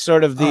about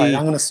sort of I'm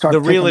gonna start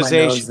the realization.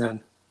 My nose then.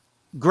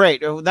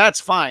 Great. Oh, that's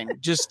fine.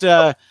 Just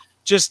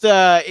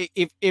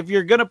if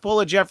you're gonna pull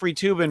a Jeffrey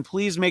Toobin,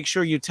 please make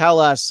sure you tell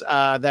us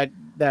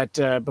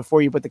that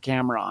before you put the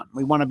camera on.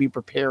 We want to be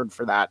prepared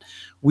for that.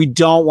 We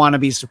don't want to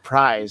be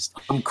surprised.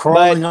 I'm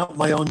crawling up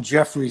my own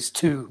Jeffrey's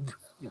tube.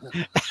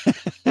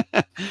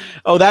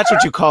 Oh, that's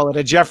what you call it,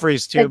 a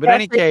Jeffrey's tube. In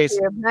any case,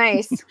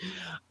 nice.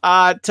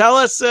 Tell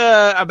us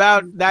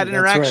about that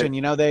interaction.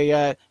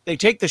 Right. They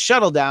take the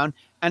shuttle down.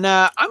 And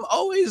I'm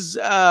always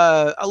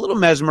a little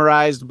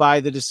mesmerized by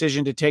the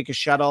decision to take a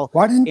shuttle.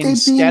 Why didn't they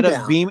beam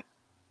down?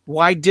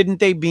 Why didn't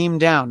they beam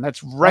down?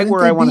 That's right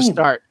where I want to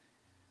start.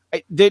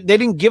 They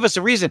didn't give us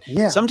a reason.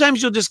 Yeah.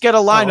 Sometimes you'll just get a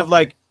line of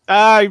like,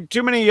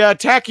 too many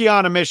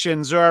tachyon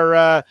emissions,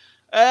 or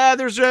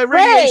there's a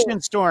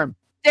radiation storm.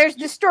 There's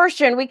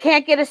distortion. We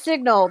can't get a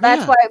signal.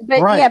 That's why.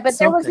 But but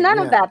there was none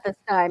of that this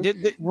time.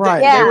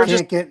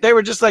 They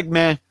were just like,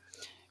 meh.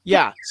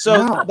 Yeah.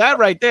 So that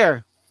right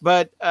there.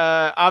 But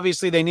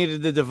obviously they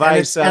needed the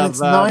device. And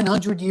it's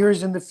 900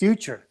 years in the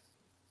future.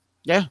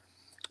 Yeah.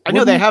 I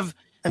know they have.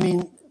 I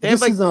mean, they have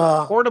like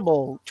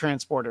portable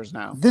transporters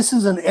now. This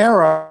is an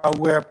era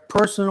where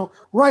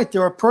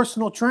there are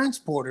personal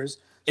transporters. So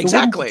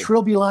exactly. Wouldn't the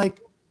Trill be like,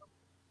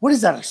 what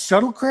is that, a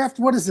shuttlecraft?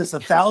 What is this,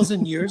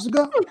 1,000 years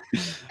ago?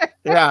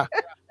 Yeah.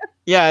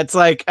 Yeah, it's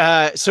like,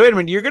 so wait a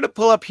minute, you're going to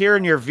pull up here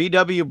in your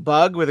VW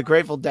Bug with a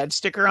Grateful Dead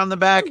sticker on the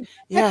back?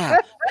 Yeah,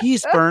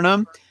 peace,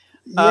 Burnham.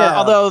 Yeah,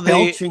 although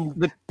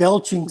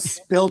belching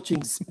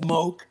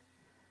smoke.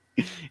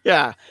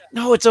 Yeah.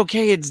 No, it's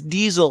okay. It's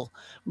diesel.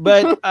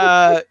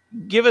 But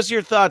give us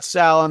your thoughts,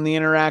 Sal, on the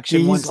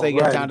interaction once they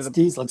get down to the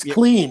diesel. It's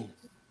clean.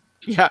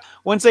 Yeah,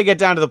 once they get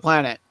down to the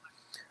planet.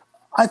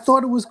 I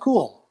thought it was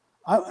cool.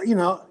 I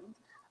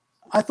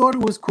thought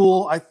it was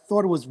cool. I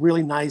thought it was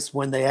really nice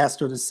when they asked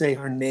her to say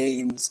her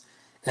names,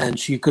 and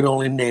she could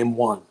only name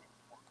one.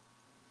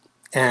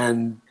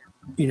 And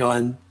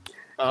and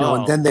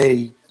then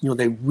they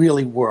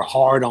really were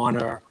hard on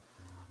her.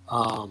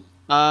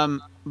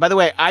 By the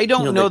way, I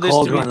don't know this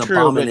to be true.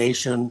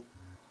 Abomination.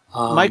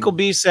 Michael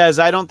B says,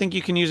 I don't think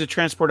you can use a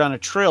transport on a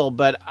Trill,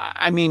 but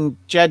I mean,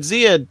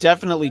 Jadzia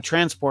definitely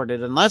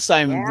transported, unless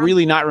I'm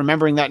really not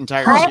remembering that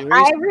entire series.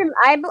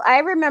 I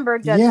remember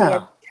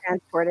Jadzia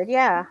transported,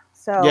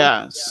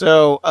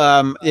 So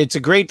it's a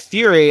great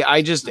theory.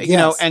 I just,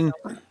 and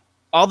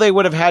all they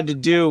would have had to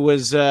do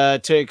was to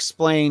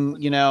explain,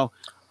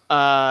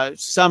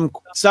 some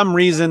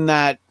reason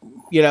that,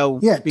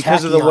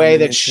 because of the way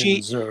that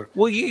you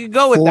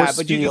go with that,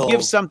 but you could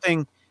give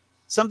something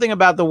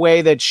about the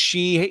way that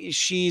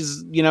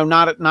she's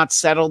not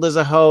settled as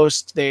a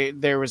host.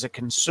 There was a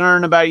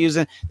concern about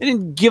using. They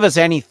didn't give us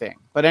anything,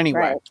 but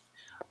anyway,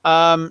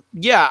 I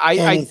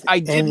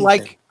did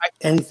like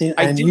anything.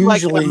 I did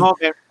like the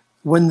moment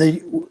when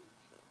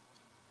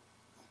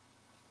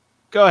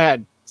Go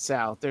ahead,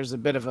 Sal. There's a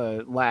bit of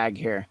a lag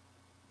here.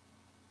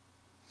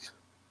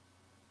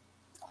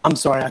 I'm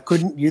sorry, I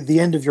couldn't. The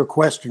end of your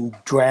question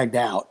dragged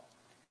out.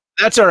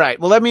 That's all right.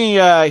 Well, let me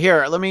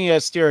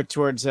steer it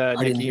towards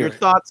Nikki. Your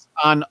thoughts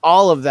on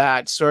all of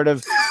that, sort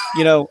of,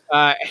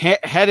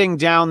 heading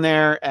down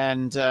there,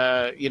 and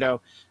the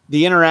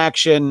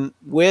interaction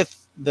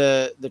with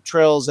the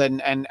Trills,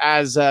 and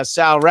as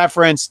Sal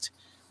referenced,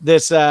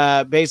 this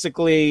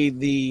basically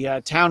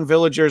the town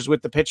villagers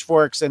with the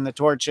pitchforks and the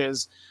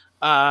torches.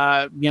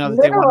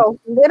 Literal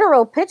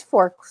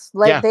pitchforks.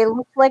 They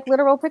look like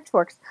literal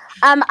pitchforks.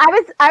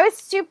 I was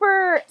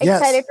super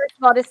excited first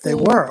of all to see. They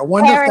were. I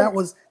wonder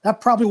if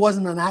that probably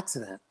wasn't an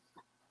accident.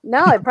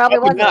 No, it probably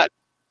wasn't. Not.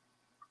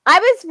 I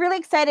was really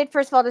excited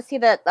first of all to see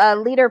that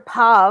leader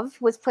Pav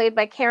was played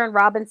by Karen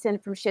Robinson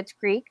from Schitt's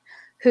Creek,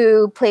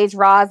 who plays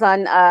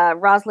Rosalind on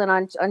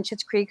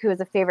Schitt's Creek, who is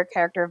a favorite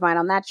character of mine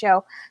on that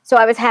show. So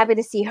I was happy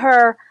to see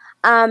her.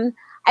 I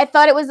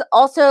thought it was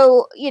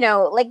also,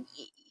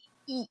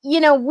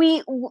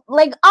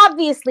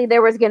 obviously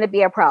there was going to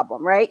be a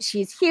problem, right?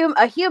 She's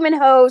a human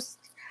host.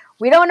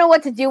 We don't know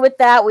what to do with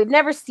that. We've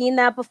never seen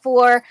that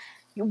before.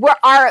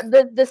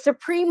 The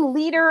supreme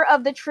leader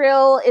of the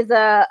Trill is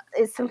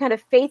some kind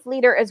of faith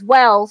leader as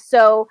well.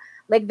 So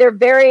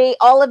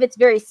all of it's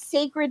very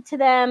sacred to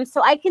them.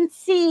 So I can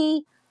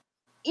see,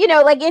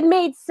 it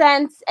made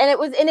sense, and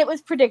it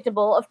was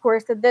predictable, of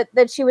course,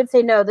 that she would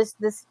say no.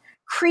 This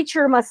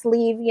creature must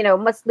leave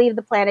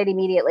the planet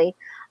immediately.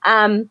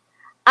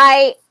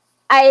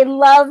 I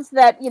loved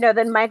that,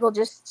 then Michael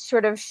just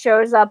sort of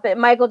shows up.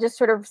 Michael just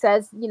sort of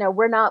says,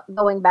 we're not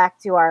going back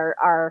to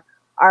our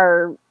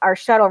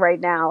shuttle right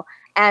now.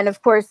 And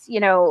of course,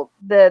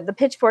 the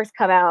pitchforks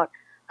come out.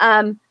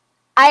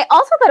 I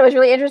also thought it was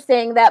really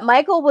interesting that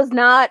Michael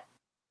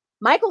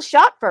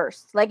shot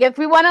first. Like, if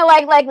we want to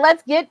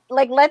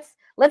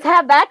let's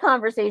have that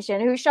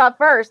conversation. Who shot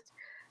first?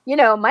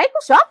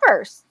 Michael shot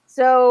first.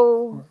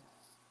 So,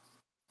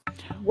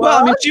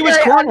 well, I mean, she was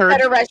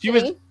cornered. She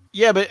was.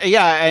 Yeah, but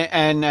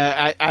and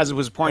as it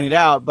was pointed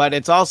out, but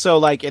it's also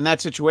like in that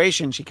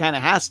situation, she kind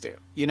of has to.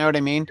 You know what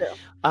I mean?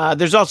 Yeah.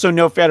 There's also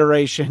no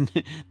Federation;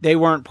 they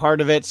weren't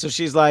part of it. So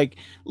she's like,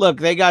 "Look,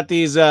 they got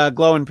these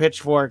glowing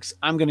pitchforks.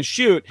 I'm going to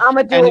shoot. I'm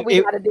going to do what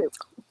we got to do."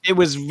 It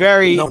was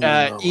very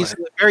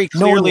very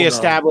clearly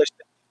established.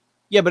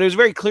 Yeah, but it was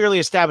very clearly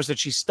established that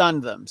she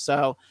stunned them.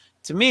 So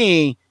to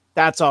me,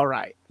 that's all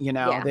right.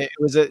 It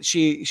was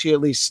she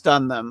at least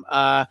stunned them.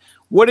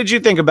 What did you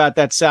think about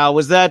that, Sal?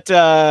 Was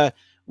that?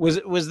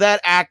 Was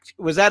that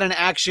an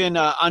action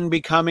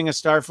unbecoming a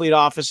Starfleet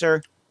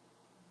officer?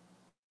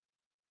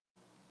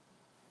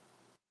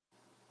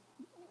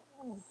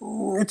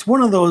 It's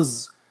one of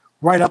those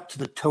right up to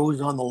the toes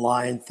on the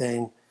line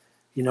thing.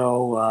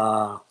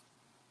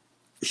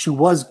 She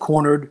was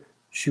cornered.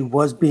 She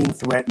was being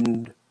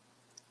threatened.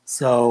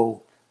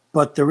 So,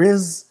 but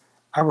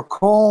I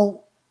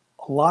recall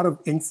a lot of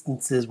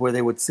instances where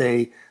they would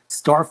say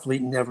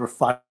Starfleet never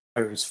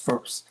fires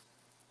first.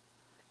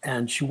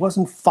 And she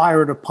wasn't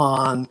fired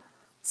upon,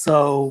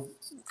 so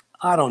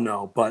I don't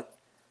know, but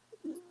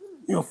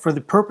for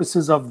the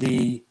purposes of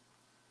the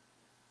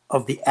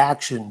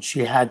action,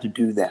 she had to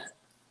do that.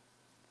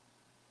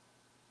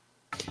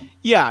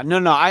 Yeah,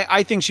 no,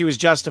 I think she was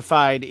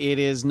justified. It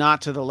is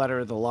not to the letter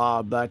of the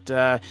law, but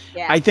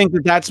I think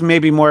that that's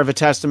maybe more of a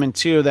testament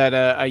too, that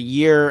a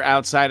year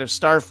outside of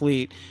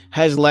Starfleet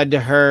has led to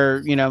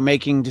her,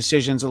 making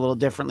decisions a little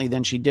differently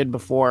than she did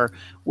before,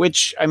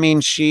 which, I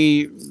mean,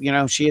 she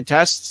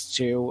attests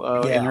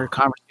to in her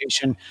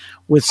conversation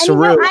with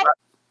Saru.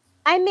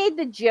 I made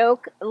the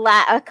joke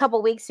a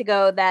couple weeks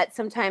ago that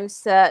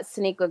sometimes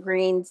Sonequa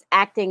Green's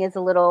acting is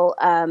a little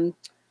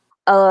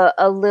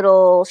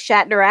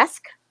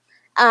Shatner-esque.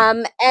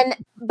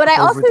 But I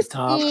also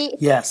see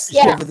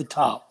over the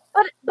top.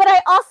 But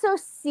I also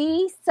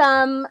see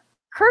some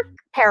Kirk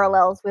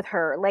parallels with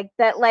her, like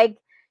that. Like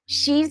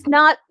she's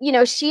not,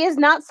 she is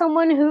not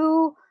someone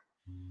who,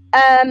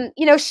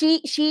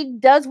 she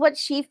does what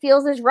she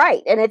feels is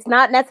right, and it's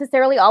not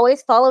necessarily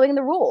always following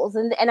the rules.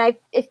 And I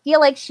feel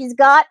like she's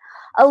got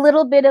a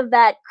little bit of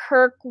that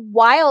Kirk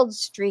wild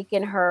streak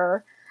in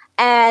her,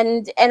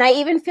 and I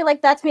even feel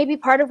like that's maybe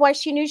part of why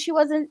she knew she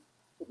wasn't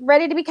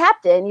ready to be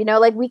captain.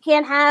 Like we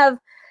can't have,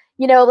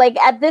 like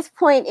at this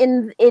point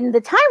in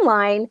the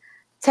timeline,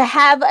 to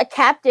have a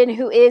captain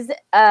who is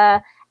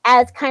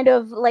as kind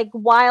of like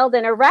wild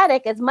and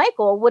erratic as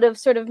Michael would have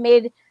sort of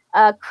made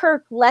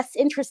Kirk less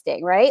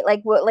interesting, right? Like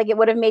it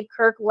would have made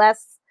Kirk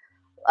less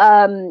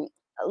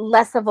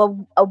of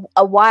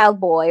a wild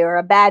boy or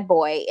a bad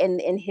boy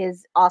in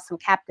his awesome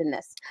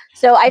captainness.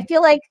 So I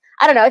feel like,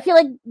 I don't know, I feel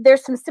like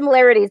there's some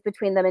similarities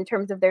between them in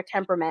terms of their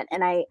temperament,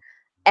 and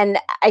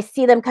I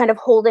see them kind of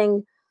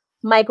holding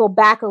Michael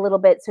back a little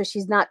bit so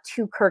she's not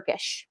too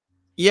Kirkish.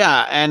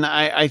 Yeah, and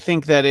I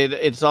think that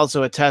it's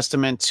also a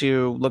testament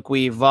to, look,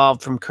 we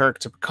evolved from Kirk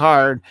to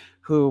Picard,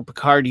 who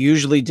Picard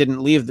usually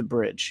didn't leave the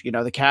bridge.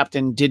 The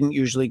captain didn't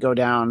usually go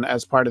down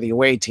as part of the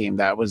away team.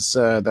 That's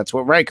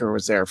what Riker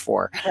was there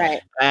for.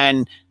 Right.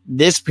 And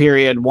this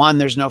period,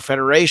 there's no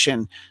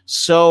Federation,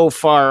 so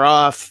far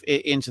off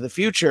into the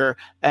future.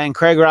 And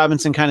Craig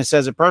Robinson kind of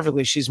says it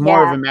perfectly. She's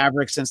more of a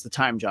maverick since the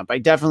time jump. I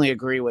definitely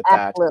agree with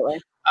that.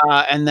 Absolutely.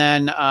 And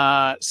then,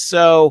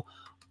 so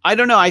I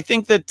don't know. I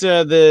think that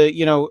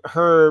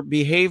her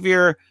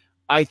behavior,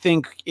 I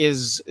think,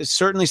 is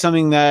certainly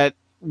something that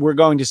we're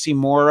going to see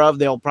more of.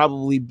 There'll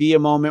probably be a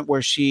moment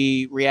where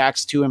she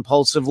reacts too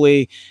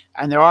impulsively,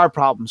 and there are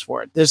problems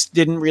for it. This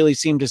didn't really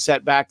seem to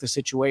set back the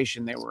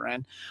situation they were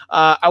in.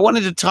 I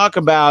wanted to talk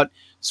about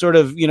sort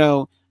of,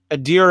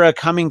 Adira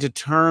coming to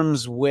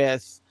terms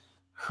with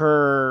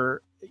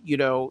her,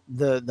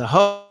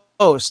 the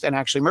host, and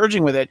actually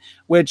merging with it,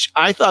 which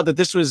I thought that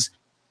this was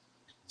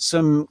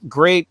some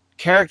great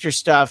character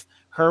stuff,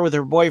 her with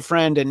her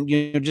boyfriend, and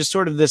just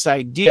sort of this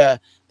idea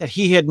that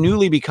he had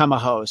newly become a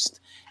host.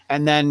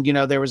 And then,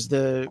 there was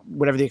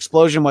whatever the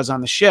explosion was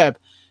on the ship.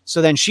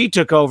 So then she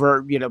took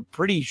over,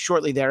 pretty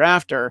shortly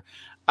thereafter.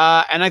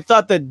 And I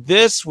thought that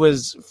this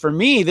was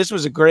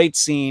a great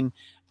scene.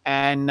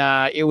 And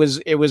it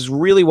was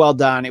really well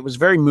done. It was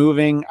very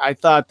moving. I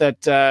thought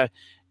that,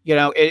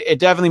 it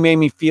definitely made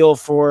me feel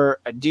for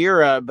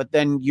Adira. But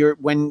then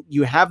when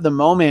you have the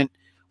moment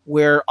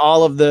where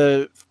all of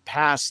the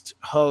past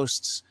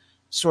hosts,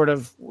 sort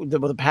of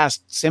the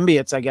past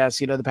symbiotes, I guess,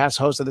 the past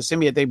hosts of the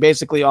symbiote, they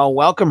basically all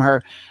welcome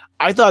her.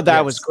 I thought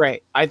that was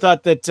great. I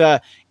thought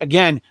that,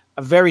 again,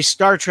 a very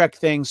Star Trek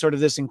thing, sort of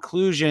this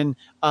inclusion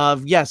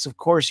of, yes, of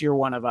course you're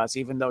one of us,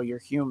 even though you're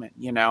human,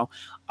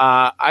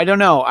 I don't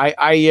know. I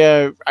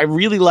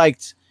really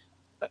liked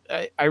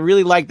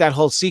that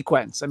whole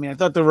sequence. I mean, I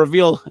thought the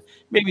reveal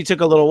maybe took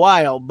a little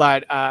while,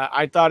 but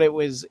I thought it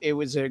was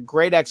a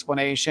great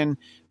explanation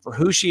for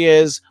who she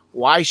is,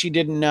 why she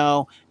didn't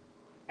know,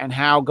 and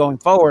how going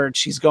forward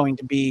she's going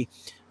to be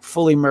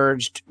fully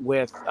merged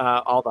with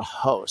all the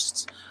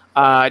hosts.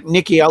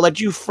 Nikki, I'll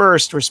let you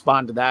first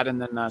respond to that, and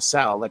then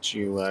Sal, I'll let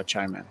you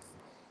chime in.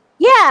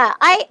 Yeah,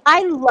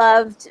 I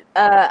loved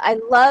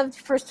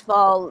first of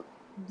all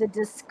the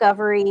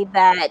discovery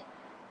that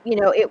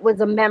it was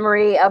a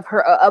memory of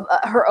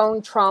her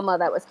own trauma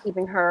that was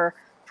keeping her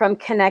from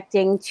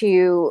connecting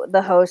to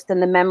the host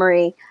and the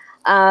memory.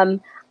 I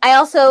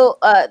also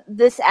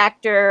this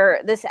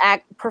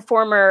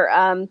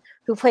performer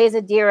who plays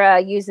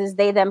Adira uses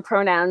they them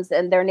pronouns,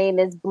 and their name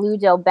is Blue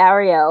Del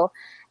Barrio,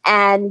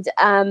 and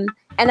I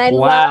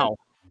love,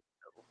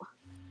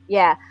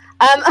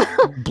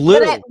 Blue.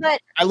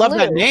 But I love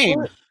that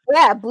name.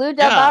 Blue, Blue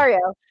Del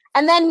Barrio,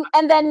 and then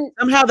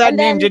somehow that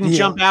name didn't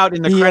jump out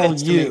in the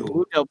credits to me.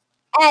 Blue Del.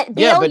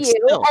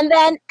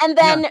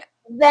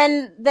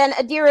 Then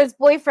Adira's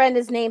boyfriend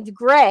is named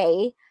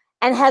Gray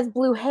and has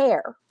blue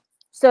hair.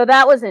 So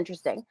that was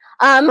interesting.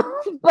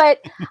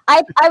 But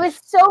I was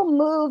so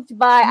moved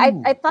by,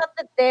 I thought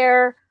that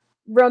their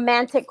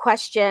romantic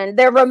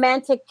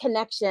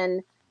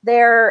connection,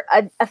 their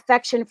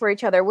affection for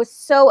each other was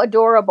so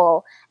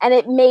adorable. And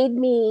it made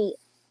me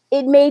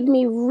it made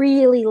me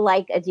really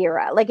like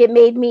Adira. Like, it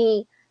made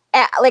me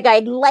like, I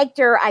liked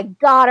her, I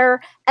got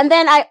her. And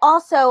then I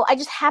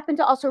just happen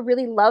to also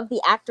really love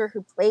the actor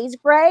who plays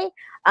Gray.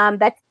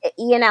 That's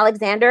Ian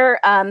Alexander,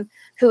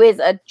 who is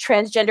a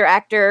transgender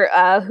actor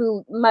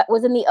who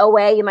was in the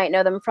OA. You might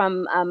know them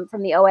from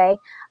the OA.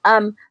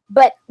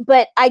 But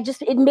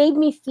it made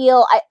me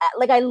feel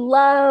I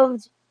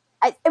loved.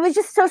 It was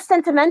just so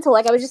sentimental.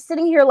 Like, I was just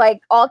sitting here like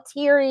all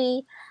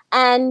teary,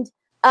 and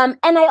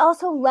I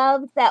also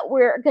loved that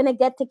we're gonna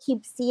get to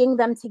keep seeing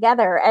them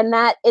together, and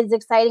that is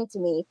exciting to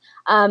me.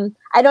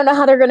 I don't know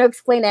how they're going to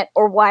explain it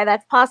or why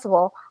that's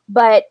possible,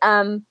 but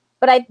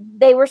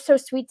they were so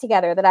sweet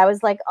together that I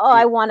was like, oh,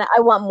 I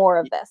want more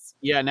of this.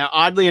 Yeah. Now,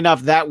 oddly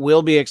enough, that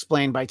will be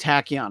explained by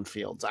tachyon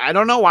fields. I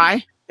don't know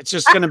why. It's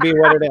just going to be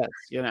what it is,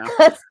 you know.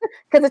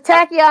 Because the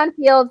tachyon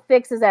field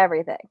fixes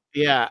everything.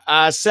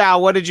 Yeah.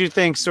 Sal, what did you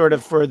think, sort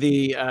of, for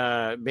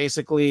the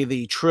basically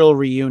the Trill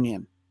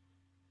reunion?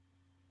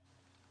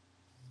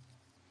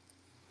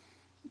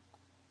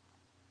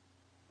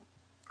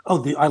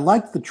 Oh, I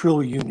like the Trill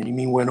reunion. You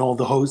mean when all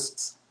the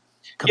hosts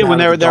come yeah, when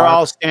they're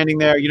all standing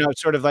there, you know,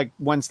 sort of like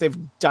once they've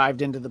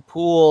dived into the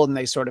pool and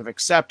they sort of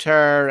accept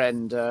her,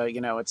 and you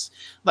know, it's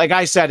like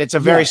I said, it's a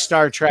very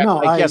Star Trek. No,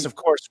 like, yes, of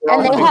course.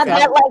 And they had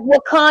that like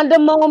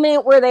Wakanda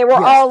moment where they were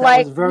all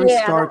like, was very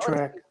Star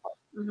Trek.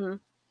 Mm-hmm.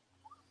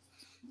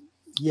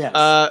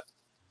 Yes.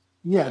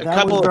 Yeah, a that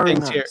couple was very of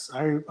things nice.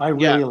 here. I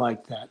really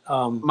liked that.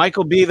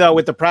 Michael B, though,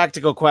 with the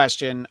practical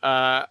question,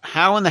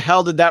 how in the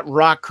hell did that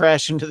rock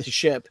crash into the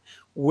ship?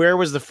 Where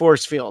was the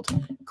force field?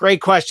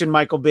 Great question,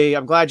 Michael B.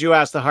 I'm glad you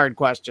asked the hard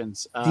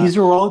questions. These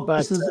are all.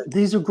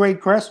 These are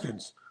great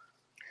questions.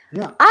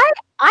 Yeah.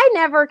 I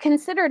never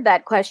considered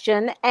that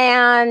question,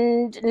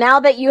 and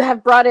now that you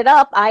have brought it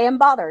up, I am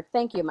bothered.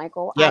 Thank you,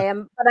 Michael. Yeah.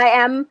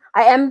 I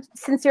am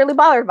sincerely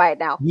bothered by it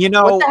now. You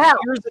know, what the hell?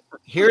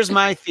 Here's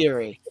my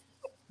theory.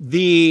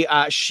 The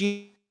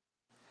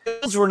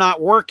shields were not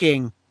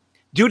working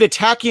due to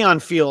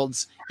tachyon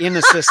fields in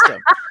the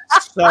system.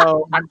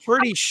 So I'm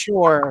pretty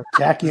sure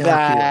that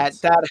had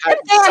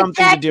something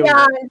to do with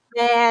it.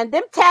 Man,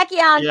 them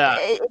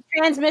tachyon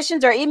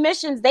transmissions or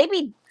emissions, they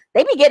be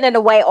getting in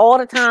the way all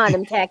the time,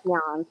 them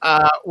tachyons.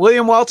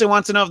 William Walton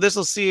wants to know if this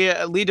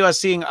will lead to us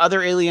seeing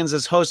other aliens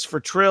as hosts for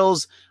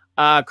Trills.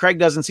 Craig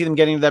doesn't see them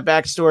getting to that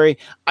backstory.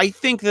 I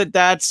think that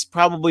that's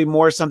probably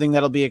more something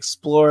that'll be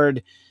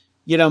explored,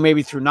 you know,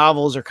 maybe through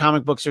novels or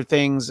comic books or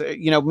things,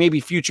 you know, maybe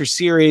future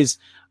series.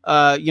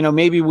 You know,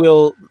 maybe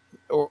we'll,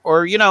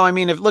 or you know, I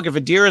mean, if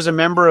Adira is a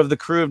member of the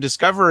crew of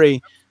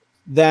Discovery,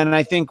 then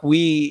I think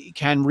we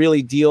can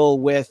really deal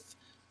with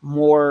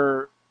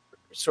more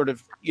sort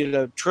of, you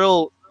know,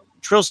 Trill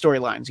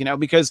storylines, you know,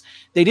 because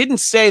they didn't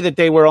say that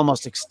they were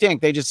almost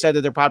extinct. They just said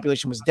that their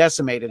population was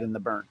decimated in the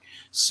burn.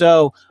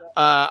 So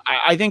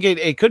I think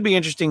it could be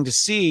interesting to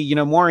see, you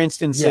know, more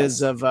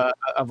instances of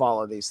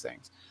all of these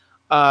things.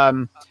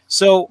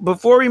 So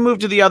before we move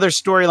to the other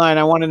storyline,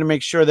 I wanted to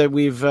make sure that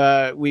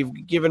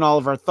we've given all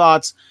of our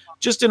thoughts.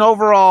 Just an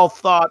overall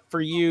thought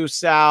for you,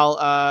 Sal.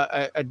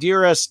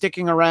 Adira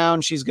sticking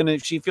around.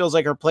 She feels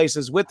like her place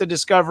is with the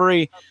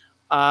Discovery.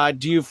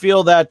 Do you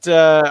feel that,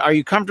 are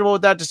you comfortable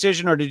with that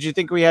decision, or did you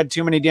think we had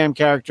too many damn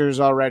characters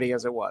already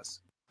as it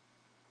was?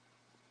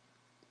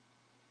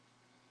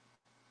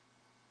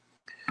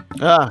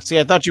 See,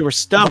 I thought you were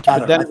stumped.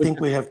 But then I think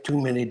we have too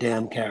many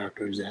damn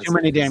characters. Too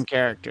many damn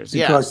characters.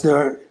 Because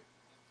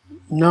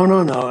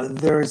no.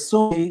 There's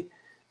so many.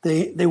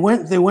 They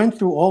went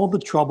through all the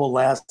trouble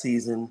last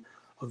season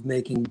of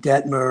making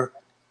Detmer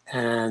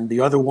and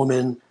the other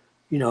woman,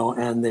 you know,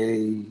 and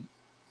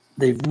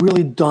they've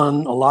really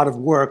done a lot of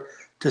work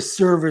to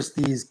service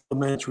these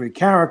elementary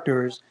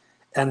characters,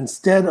 and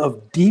instead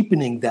of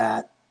deepening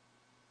that,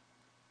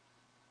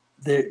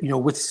 you know,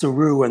 with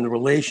Saru and the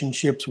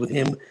relationships with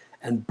him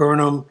and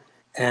Burnham,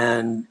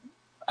 and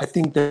I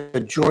think that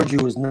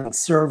Georgiou is not in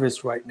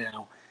service right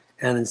now,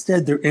 and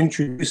instead they're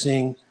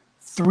introducing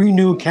 3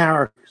 new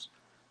characters.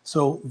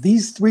 So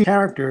these 3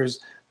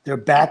 characters, their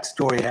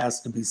backstory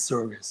has to be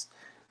serviced.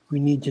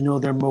 We need to know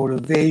their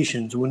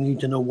motivations. We need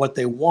to know what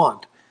they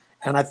want,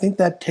 and I think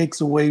that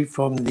takes away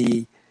from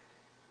the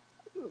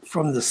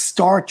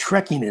Star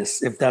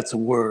Trekkiness, if that's a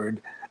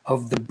word,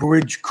 of the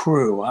bridge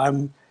crew.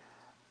 I'm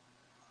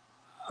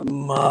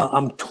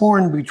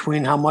torn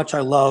between how much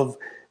I love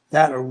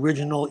that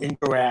original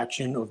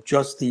interaction of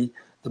just the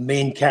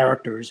main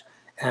characters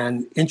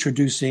and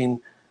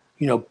introducing,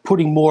 you know,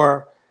 putting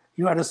more,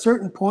 you know, at a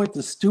certain point,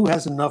 the stew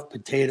has enough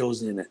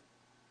potatoes in it.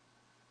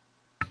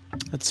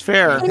 That's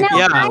fair. You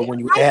know, when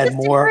you add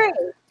more,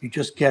 you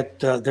just get,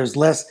 there's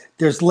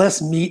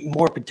less meat and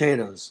more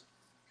potatoes.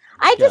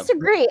 I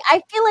disagree.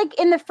 I feel like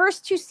in the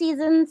first 2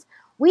 seasons,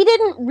 we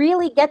didn't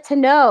really get to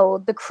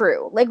know the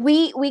crew. Like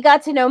we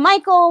got to know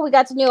Michael, we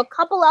got to know a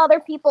couple other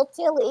people,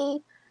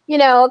 Tilly, you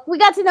know, we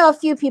got to know a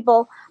few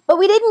people, but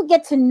we didn't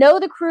get to know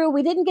the crew.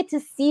 We didn't get to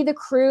see the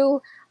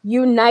crew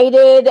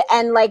united,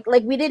 and like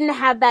we didn't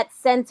have that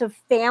sense of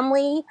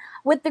family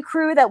with the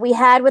crew that we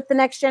had with the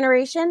Next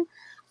Generation.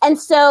 And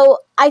so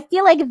I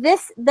feel like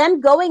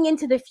them going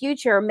into the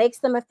future makes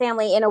them a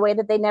family in a way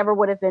that they never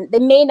would have been. They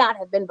may not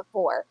have been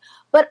before.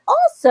 But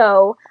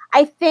also,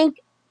 I think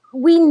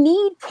we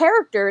need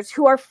characters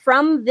who are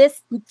from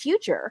this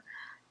future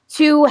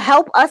to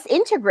help us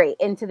integrate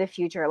into the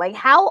future. Like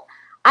how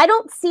I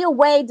don't see a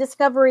way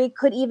Discovery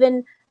could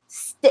even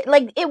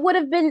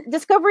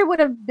Discovery would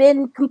have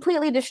been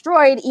completely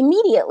destroyed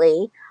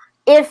immediately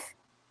if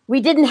we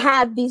didn't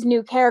have these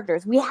new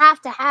characters. We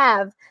have to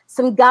have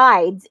some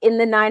guides in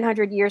the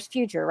 900 years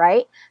future,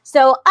 right?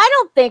 So I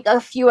don't think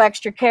a few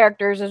extra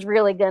characters is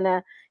really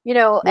gonna,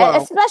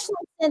 especially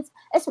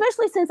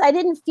since I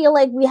didn't feel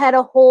like we had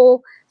a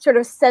whole sort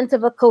of sense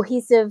of a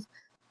cohesive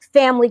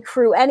family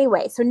crew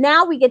anyway. So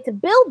now we get to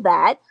build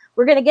that.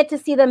 We're going to get to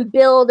see them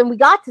build, and we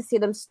got to see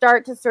them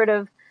start to sort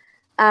of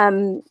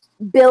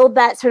build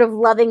that sort of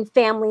loving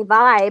family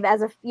vibe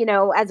as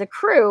a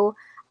crew.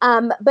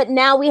 But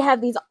now we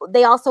have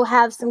they also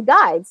have some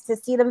guides to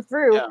see them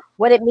through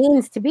what it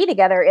means to be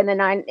together in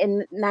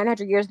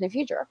 900 years in the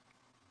future.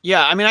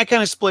 Yeah, I mean, I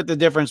kind of split the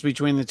difference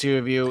between the two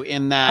of you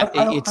in that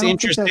it's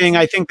interesting.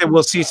 I think that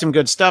we'll see some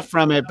good stuff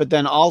from it, but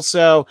then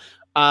also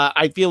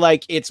I feel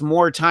like it's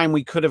more time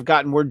we could have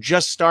gotten. We're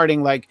just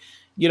starting, like,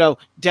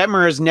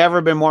 Detmer has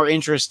never been more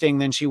interesting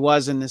than she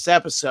was in this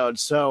episode.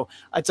 So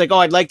it's like,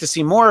 I'd like to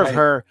see more of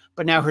her,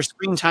 but now her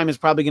screen time is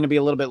probably going to be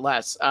a little bit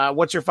less.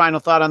 What's your final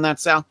thought on that,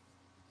 Sal?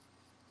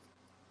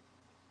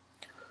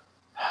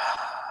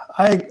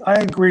 I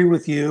agree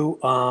with you.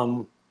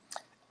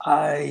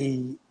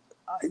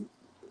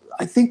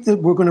 I think that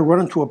we're going to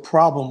run into a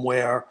problem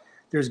where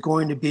there's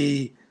going to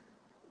be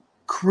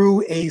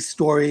crew A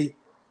story,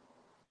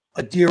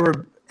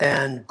 Adira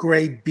and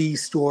Gray B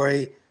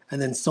story,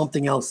 and then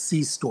something else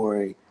C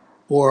story,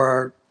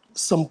 or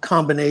some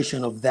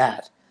combination of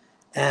that.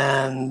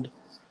 And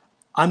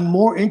I'm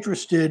more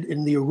interested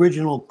in the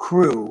original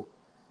crew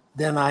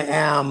than I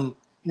am,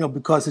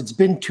 because it's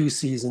been 2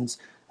 seasons.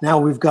 Now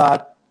we've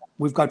got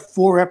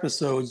 4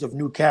 episodes of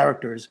new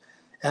characters.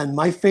 And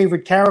my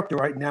favorite character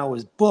right now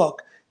is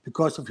Book,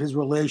 because of his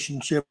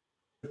relationship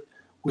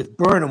with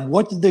Burnham.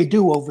 What did they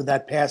do over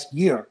that past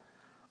year?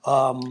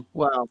 Well,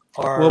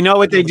 we know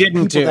what they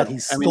didn't do. That he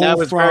stole that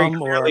was from,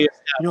 very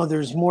or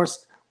there's more.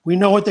 We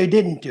know what they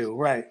didn't do,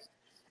 right?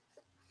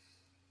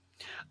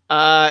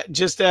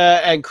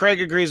 And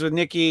Craig agrees with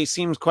Nikki.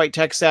 Seems quite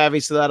tech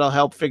savvy, so that'll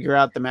help figure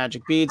out the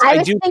magic beads. I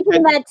was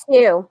thinking that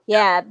too.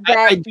 Yeah,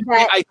 I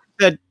think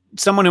that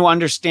someone who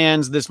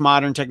understands this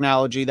modern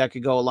technology, that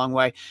could go a long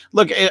way.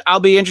 Look, I'll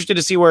be interested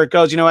to see where it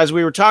goes. As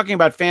we were talking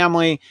about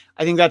family,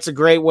 I think that's a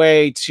great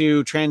way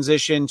to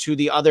transition to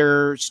the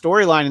other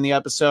storyline in the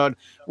episode,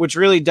 which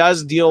really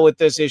does deal with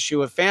this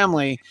issue of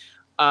family.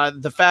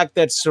 The fact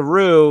that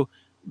Saru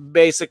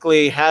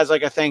basically has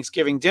like a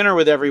Thanksgiving dinner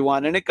with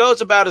everyone, and it goes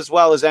about as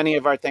well as any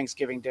of our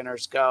Thanksgiving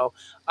dinners go,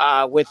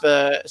 with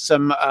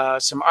some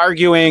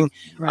arguing,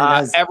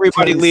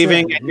 everybody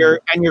leaving, and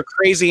your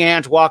crazy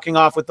aunt walking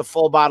off with the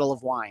full bottle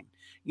of wine.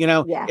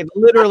 It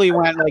literally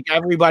went like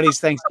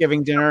everybody's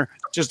Thanksgiving dinner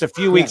just a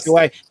few weeks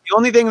away. The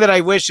only thing that I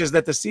wish is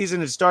that the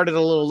season had started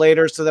a little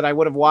later so that I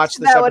would have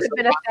watched this. That would have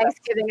been a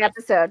Thanksgiving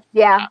episode.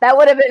 Yeah, that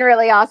would have been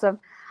really awesome.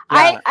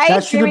 Yeah. I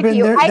agree with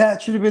you.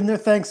 That should have been their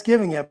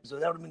Thanksgiving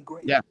episode. That would have been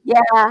great. Yeah.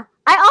 Yeah.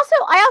 I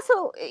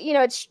also,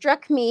 it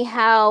struck me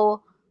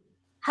how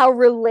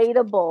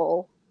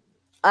relatable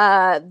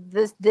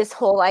this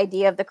whole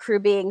idea of the crew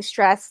being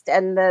stressed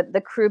and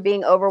the crew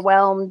being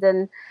overwhelmed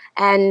and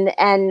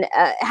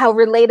how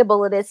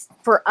relatable it is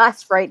for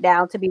us right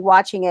now to be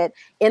watching it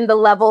in the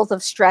levels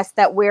of stress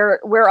that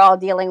we're all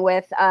dealing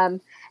with. And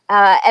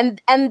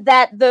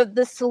that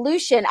the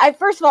solution.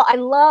 First of all, I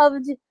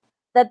loved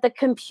that the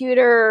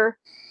computer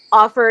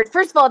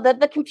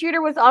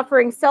was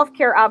offering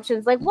self-care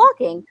options like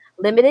walking,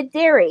 limited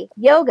dairy,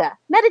 yoga,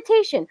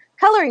 meditation,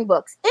 coloring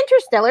books,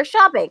 interstellar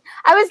shopping.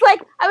 I was like,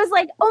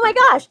 oh my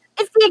gosh,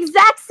 it's the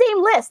exact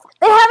same list.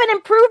 They haven't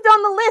improved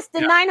on the list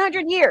in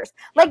 900 years.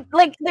 Like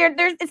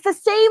it's the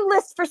same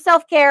list for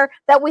self-care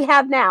that we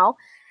have now.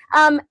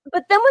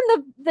 But then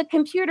when the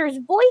computer's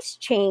voice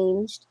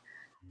changed,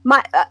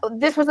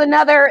 this was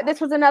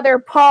another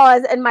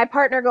pause, and my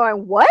partner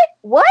going, what?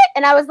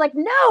 And I was like,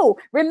 no,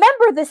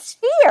 remember the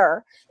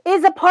sphere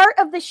is a part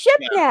of the ship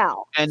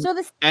now. So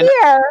the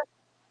sphere,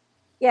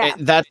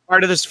 that's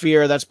part of the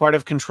sphere. That's part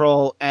of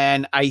control.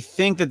 And I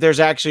think that there's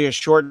actually a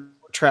short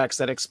tracks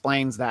that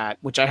explains that,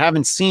 which I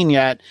haven't seen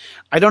yet.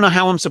 I don't know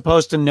how I'm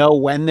supposed to know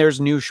when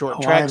there's new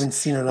short tracks. I haven't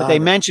seen it. But they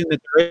mentioned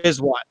that there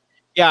is one.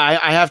 Yeah,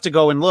 I have to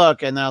go and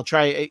look, and I'll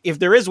try. If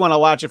there is one, I'll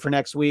watch it for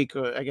next week.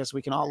 I guess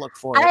we can all look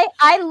for it.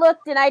 I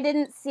looked and I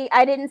didn't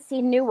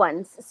see new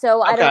ones,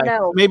 so I don't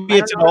know. Maybe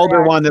it's an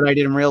older one that I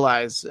didn't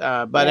realize.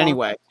 But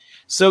anyway,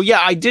 so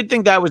I did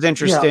think that was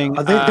interesting.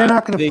 Yeah, they're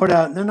not going to put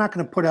out. They're not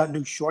going to put out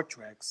new short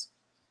tracks.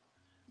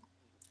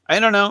 I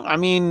don't know. I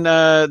mean,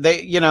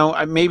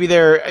 maybe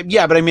they're.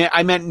 Yeah, but I mean,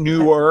 I meant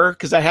newer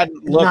because I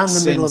hadn't looked not in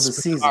the middle of since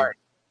the season. Picard.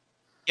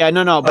 Yeah,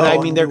 no, but I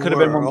mean, there could have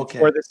been one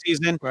before the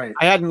season. Right.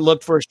 I hadn't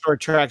looked for short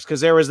tracks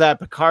because there was that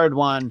Picard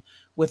one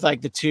with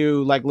like the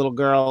two like little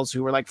girls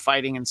who were like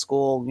fighting in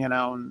school, you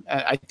know, and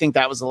I think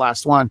that was the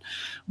last one.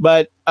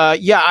 But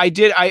yeah, I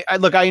did. I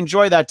look, I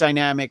enjoy that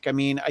dynamic. I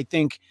mean, I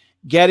think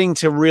getting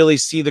to really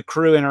see the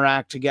crew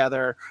interact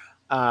together,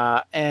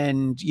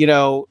 and you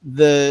know,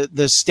 the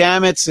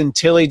Stamets and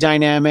Tilly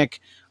dynamic,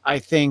 I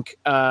think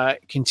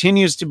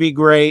continues to be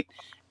great.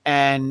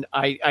 And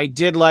I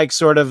did like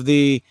sort of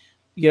the,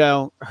 you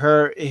know,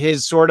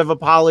 his sort of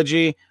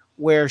apology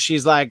where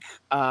she's like,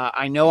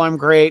 I know I'm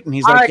great. And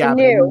he's like, yeah,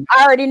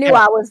 I already knew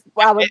I was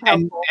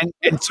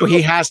and so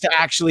he has to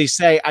actually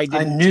say, I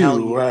didn't tell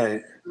you.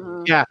 Right.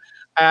 Mm-hmm. Yeah.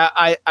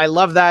 I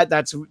love that.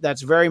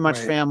 That's very much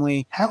Right.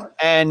 family.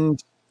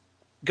 And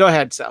go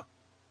ahead, Sal.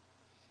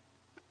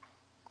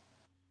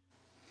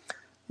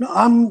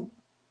 No,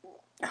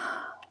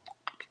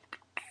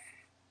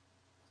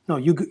 No,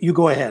 you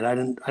go ahead. I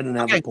didn't have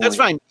a point. That's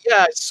fine.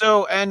 Yeah.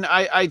 So, and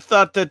I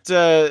thought that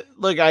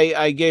look,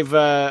 I gave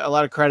a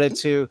lot of credit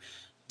to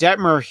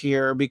Detmer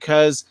here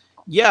because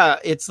yeah,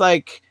 it's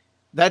like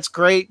that's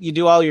great. You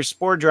do all your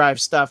spore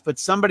drive stuff, but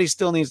somebody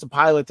still needs to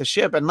pilot the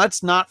ship. And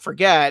let's not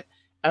forget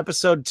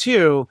episode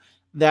 2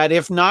 that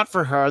if not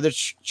for her, the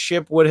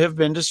ship would have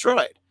been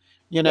destroyed.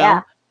 You know.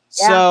 Yeah.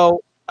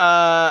 So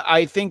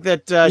I think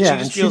that she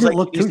just feels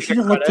like she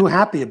didn't look too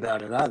happy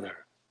about it either.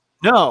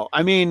 No,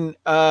 I mean,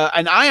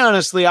 and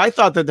I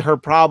thought that her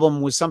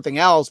problem was something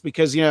else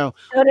because, you know,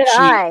 so did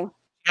I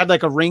had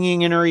like a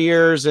ringing in her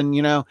ears and,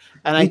 you know,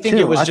 and Me I think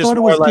too. it was I just thought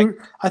it more was like,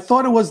 I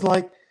thought it was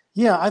like,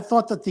 yeah, I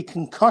thought that the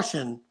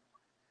concussion,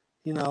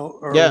 you know,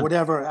 or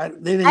whatever.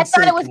 They didn't I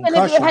say thought it was going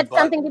to be, it had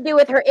something to do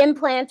with her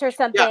implants or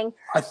something. Yeah,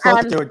 I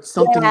thought there was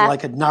something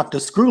like it knocked a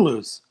screw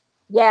loose.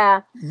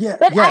 Yeah. Yeah.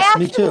 But yes,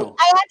 me too.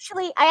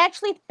 I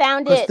actually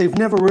found it. They've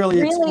never really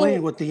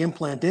explained what the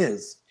implant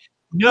is.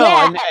 No,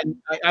 yeah. and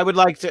I would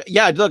like to.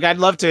 Yeah, look, I'd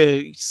love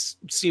to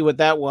see what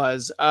that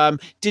was.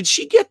 Did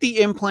she get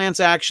the implants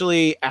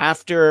actually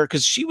after?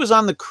 Because she was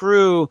on the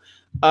crew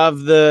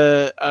of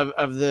the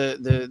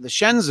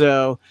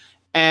Shenzhou,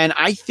 and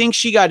I think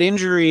she got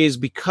injuries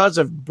because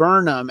of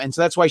Burnham, and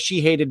so that's why she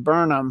hated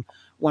Burnham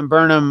when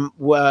Burnham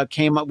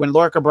came up, when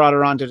Lorca brought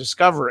her on to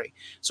Discovery.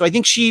 So I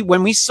think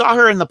when we saw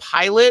her in the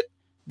pilot.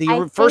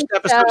 The first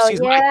episode of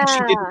season, I think she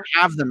didn't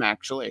have them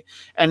actually,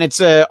 and it's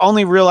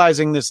only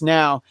realizing this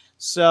now.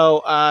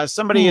 So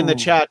somebody in the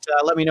chat,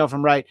 let me know if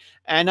I'm right.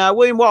 And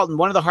William Walton,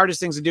 one of the hardest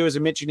things to do is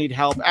admit you need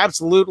help.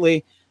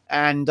 Absolutely.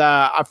 And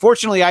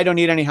unfortunately, I don't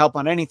need any help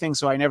on anything,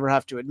 so I never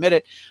have to admit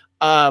it.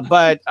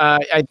 But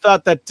I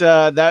thought that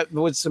that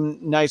was some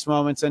nice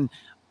moments, and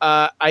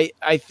I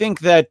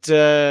think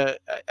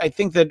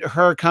that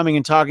her coming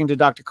and talking to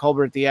Dr.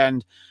 Culber at the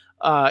end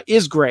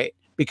is great.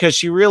 Because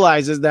she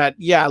realizes that,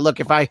 yeah, look,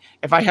 if I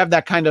have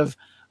that kind of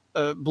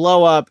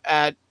blow up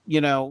at, you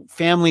know,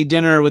 family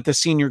dinner with the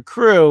senior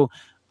crew,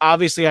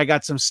 obviously I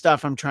got some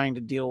stuff I'm trying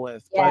to deal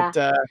with. Yeah.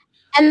 But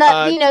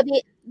and you know,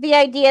 the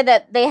idea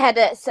that they had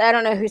to, I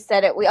don't know who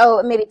said it.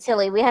 Maybe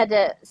Tilly. We had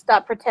to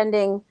stop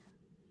pretending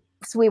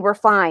we were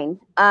fine.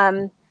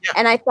 And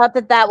I thought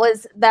that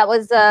was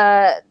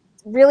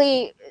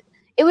really,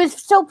 it was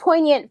so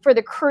poignant for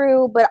the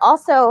crew, but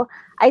also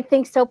I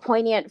think so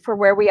poignant for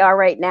where we are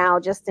right now,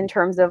 just in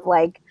terms of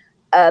like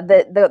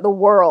the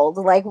world.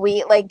 Like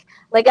I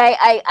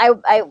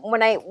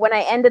when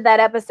I ended that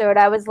episode,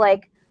 I was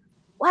like,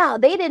 wow,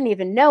 they didn't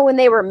even know when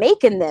they were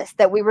making this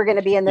that we were going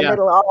to be in the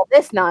middle of all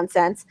this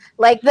nonsense.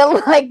 Like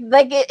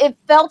it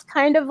felt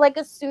kind of like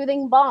a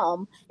soothing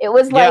balm. It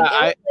was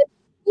like.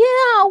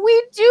 Yeah,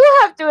 we do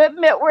have to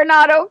admit we're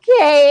not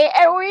okay,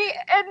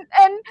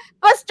 and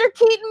Buster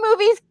Keaton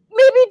movies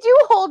maybe do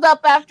hold up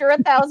after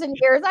 1,000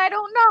 years. I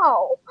don't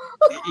know.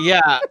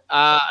 Yeah,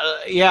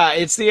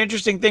 it's the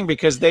interesting thing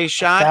because they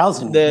shot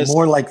 1,000, this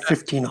more like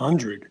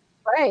 1,500.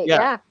 Right.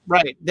 Yeah.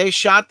 Right. They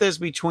shot this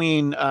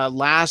between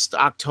last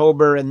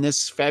October and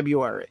this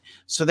February,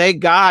 so they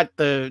got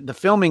the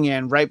filming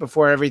in right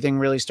before everything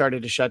really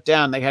started to shut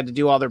down. They had to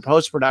do all their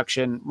post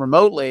production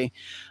remotely,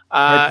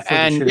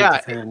 and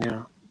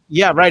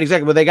yeah, right,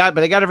 exactly. But they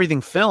got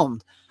everything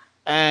filmed,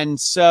 and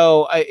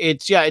so it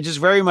just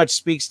very much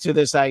speaks to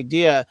this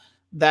idea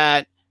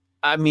that,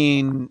 I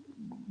mean,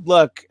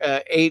 look,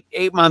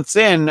 8 months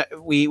in,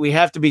 we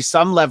have to be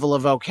some level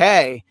of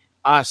okay.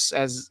 Us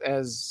as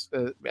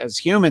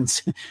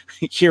humans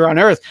here on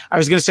Earth. I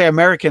was going to say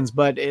Americans,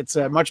 but it's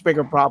a much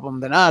bigger problem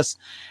than us.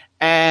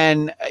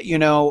 And you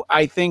know,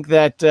 I think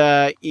that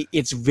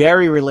it's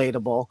very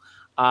relatable.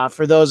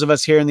 For those of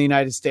us here in the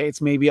United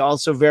States, maybe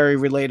also very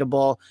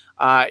relatable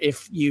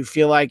if you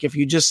feel like if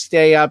you just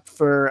stay up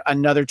for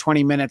another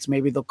 20 minutes,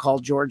 maybe they'll call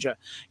Georgia,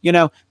 you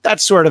know,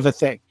 that sort of a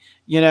thing,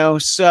 you know.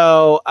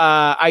 So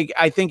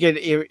I think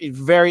it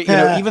very, you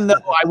know, even though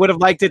I would have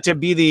liked it to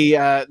be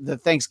the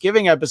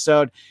Thanksgiving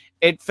episode,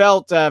 it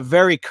felt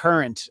very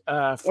current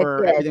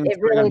for everything that's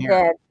going on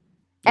here.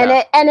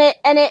 Yeah.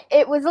 And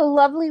it was a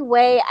lovely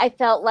way. I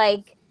felt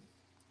like,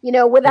 you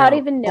know, without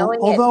even knowing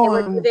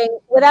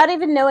without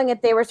even knowing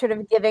it, they were sort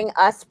of giving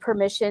us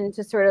permission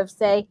to sort of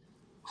say,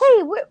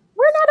 hey, we're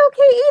we're not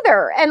okay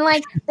either. And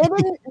like they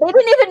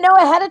didn't even know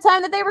ahead of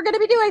time that they were going to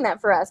be doing that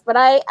for us. But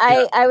I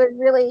was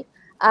really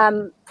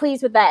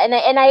pleased with that.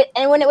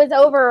 And when it was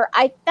over,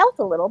 I felt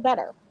a little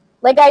better.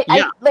 Like I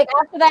like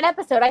after that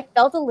episode, I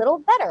felt a little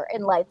better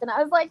in life, and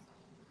I was like,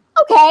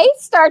 okay,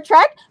 Star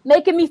Trek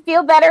making me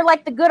feel better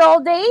like the good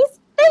old days.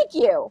 Thank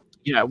you.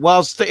 Yeah,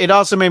 well, it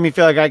also made me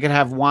feel like I could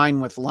have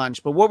wine with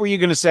lunch. But what were you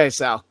going to say,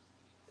 Sal?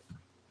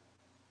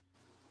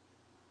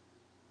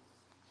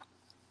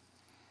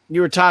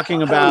 You were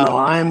talking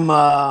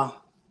about.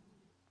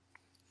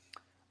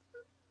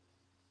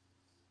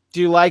 Do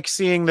you like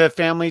seeing the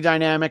family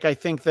dynamic? I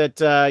think that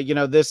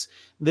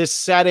this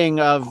setting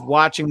of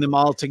watching them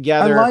all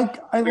together.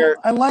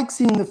 I like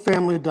seeing the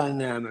family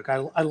dynamic.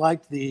 I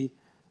like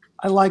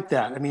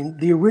that. I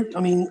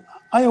mean,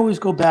 I always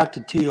go back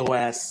to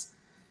TOS,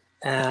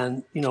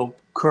 and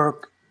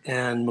Kirk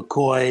and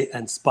McCoy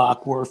and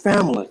Spock were a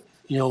family.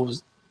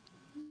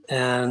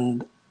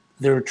 And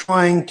they're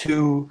trying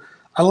to.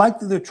 I like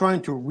that they're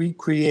trying to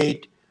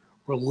recreate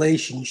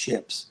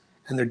relationships,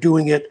 and they're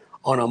doing it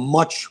on a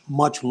much,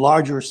 much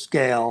larger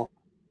scale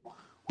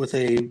with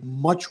a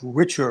much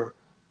richer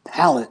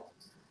palette.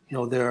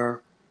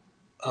 They're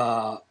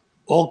all,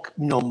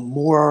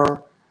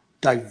 more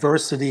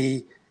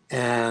diversity,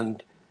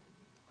 and,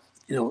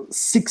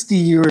 60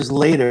 years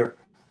later,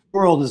 the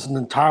world is an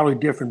entirely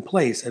different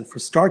place. And for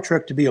Star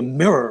Trek to be a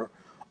mirror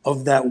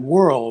of that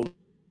world,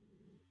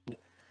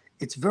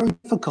 it's very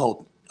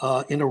difficult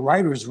in a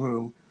writer's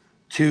room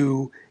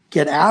to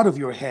get out of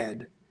your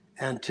head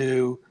and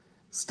to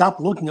stop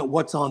looking at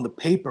what's on the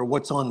paper,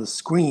 what's on the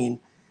screen,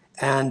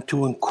 and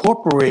to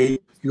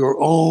incorporate your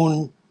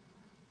own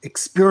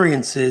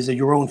experiences and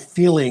your own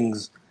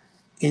feelings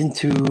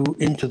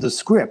into the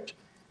script.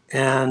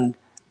 And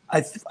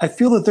I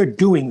feel that they're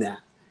doing that.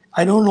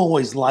 I don't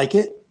always like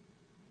it,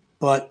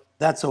 but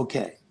that's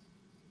okay.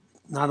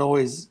 Not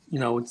always,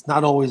 it's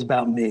not always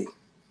about me.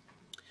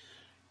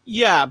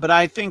 Yeah, but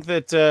I think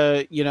that,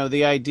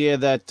 the idea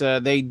that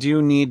they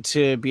do need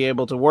to be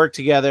able to work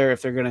together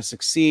if they're going to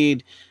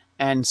succeed,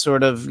 and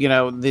sort of,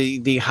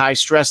 the high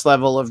stress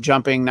level of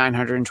jumping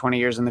 920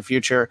 years in the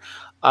future.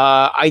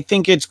 I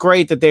think it's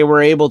great that they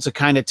were able to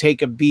kind of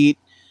take a beat,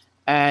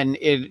 and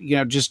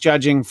it, just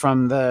judging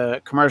from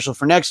the commercial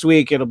for next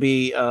week, it'll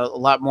be a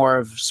lot more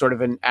of sort of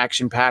an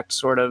action-packed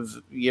sort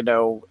of,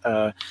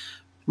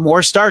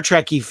 more Star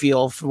Trek-y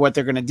feel for what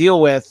they're going to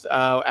deal with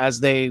as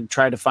they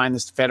try to find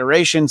this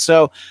Federation.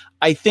 So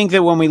I think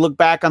that when we look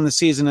back on the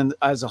season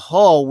as a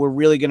whole, we're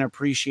really going to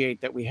appreciate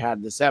that we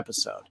had this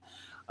episode.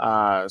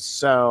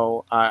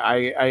 So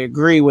I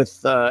agree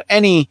with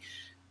Annie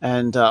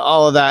and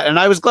all of that. And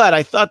I was glad.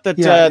 I thought that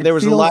there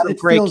was a lot of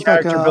great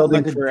character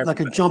building for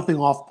like a jumping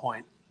off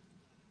point.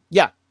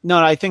 Yeah.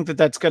 No, I think that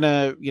that's going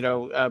to,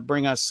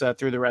 bring us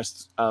through the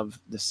rest of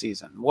the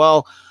season.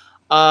 Well,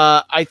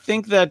 I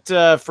think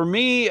that for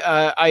me,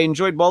 I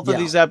enjoyed both of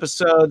these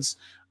episodes.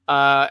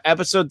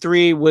 Episode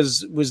 3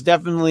 was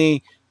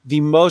definitely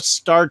the most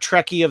Star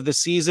Trek-y of the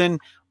season,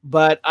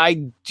 but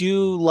I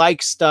do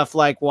like stuff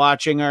like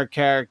watching our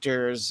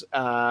characters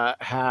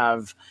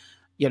have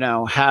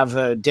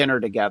a dinner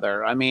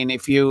together. I mean,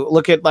 if you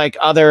look at like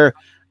other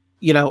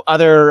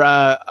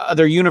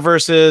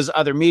universes,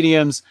 other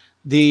mediums,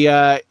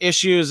 the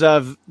issues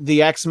of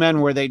the X-Men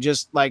where they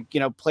just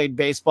played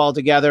baseball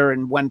together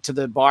and went to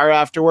the bar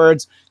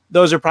afterwards,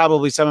 those are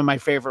probably some of my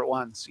favorite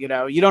ones. You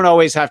don't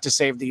always have to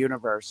save the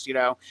universe.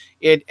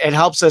 It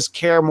helps us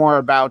care more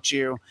about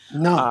you.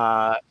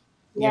 No.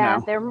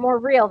 They're more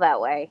real that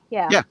way.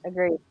 Yeah.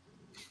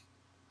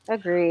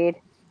 Agreed.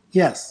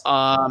 Yes.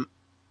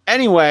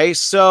 Anyway,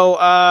 so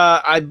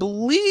I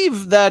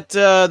believe that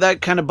that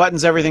kind of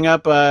buttons everything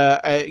up.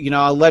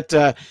 I'll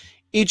let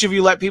each of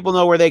you let people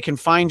know where they can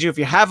find you. If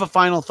you have a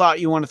final thought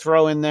you want to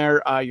throw in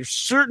there, you're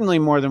certainly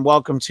more than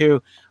welcome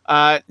to.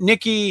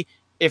 Nikki,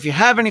 if you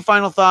have any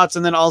final thoughts,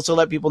 and then also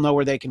let people know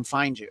where they can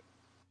find you.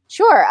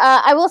 Sure.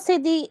 I will say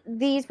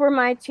these were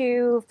my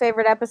 2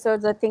 favorite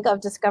episodes, I think, of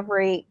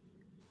Discovery,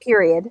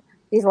 period,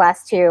 these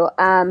last 2.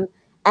 And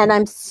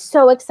I'm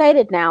so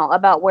excited now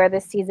about where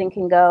this season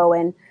can go,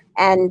 and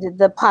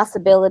the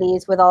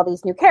possibilities with all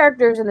these new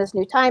characters and this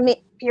new time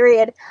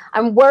period.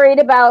 I'm worried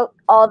about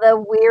all the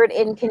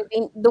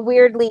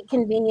weirdly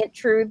convenient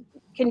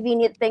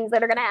things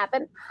that are going to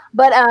happen.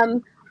 But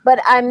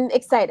I'm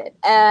excited.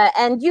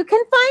 And you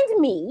can find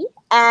me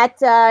at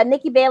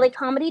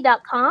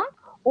NikkiBaileyComedy.com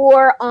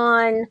or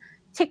on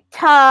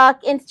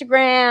TikTok,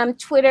 Instagram,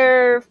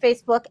 Twitter,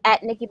 Facebook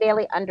at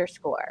NikkiBailey_.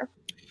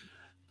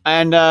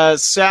 And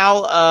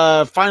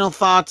Sal, final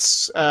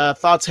thoughts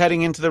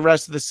heading into the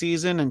rest of the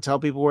season, and tell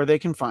people where they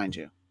can find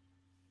you.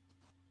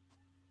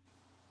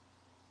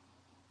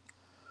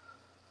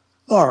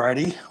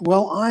 Alrighty.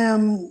 Well, I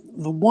am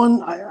the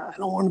one, I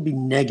don't want to be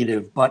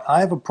negative, but I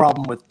have a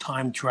problem with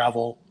time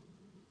travel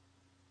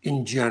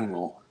in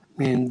general.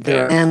 I mean,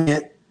 they're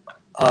it,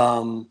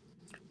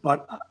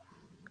 but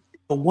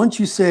once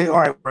you say, all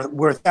right,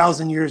 we're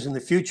 1,000 years in the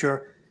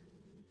future,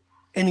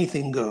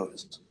 anything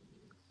goes.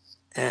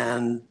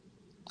 And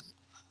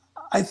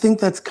I think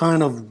that's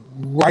kind of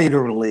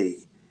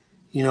writerly.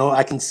 You know,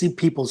 I can see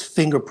people's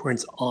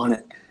fingerprints on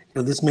it. You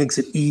know, this makes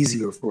it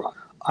easier for us.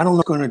 I don't know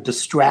if it's going to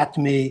distract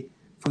me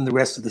from the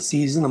rest of the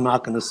season. I'm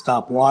not going to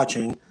stop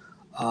watching.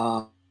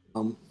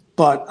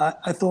 But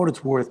I thought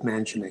it's worth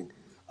mentioning.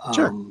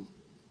 Sure.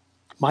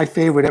 My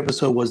favorite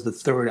episode was the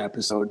third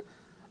episode.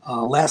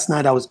 Last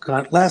night I was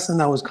kind of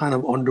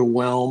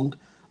underwhelmed.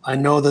 I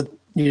know that,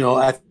 you know,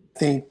 I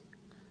think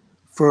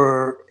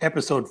for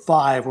episode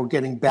 5 we're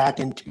getting back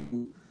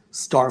into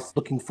start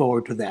looking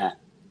forward to that,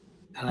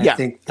 and I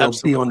think they'll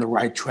be on the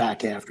right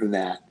track after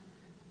that.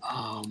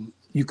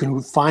 You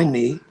can find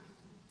me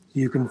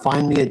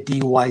at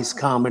D Weiss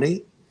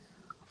Comedy,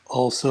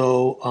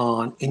 also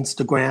on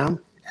Instagram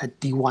at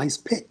D Weiss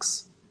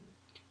Pix.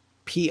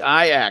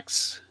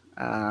 PIX.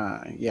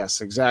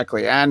 Yes,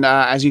 exactly. And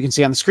as you can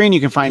see on the screen, you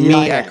can find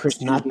me at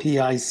Christian. Not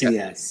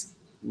PICS.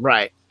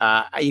 Right.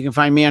 You can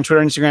find me on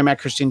Twitter and Instagram at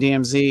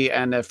ChristianDMZ.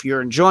 And if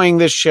you're enjoying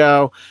this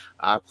show,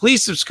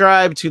 please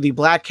subscribe to the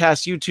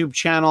Blackcast YouTube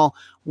channel,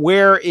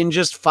 where in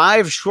just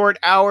 5 short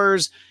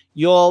hours,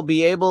 you'll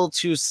be able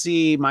to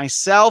see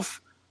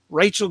myself,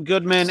 Rachel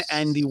Goodman,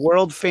 and the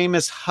world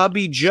famous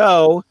Hubby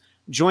Joe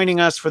joining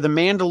us for the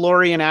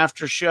Mandalorian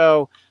After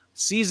Show,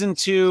 Season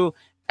 2,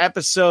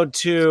 Episode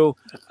 2.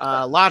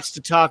 Lots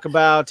to talk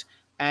about.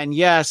 And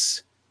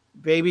yes,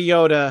 Baby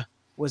Yoda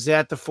was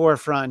at the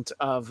forefront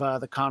of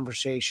the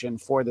conversation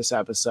for this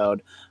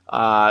episode.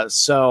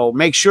 So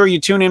make sure you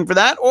tune in for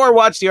that or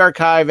watch the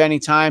archive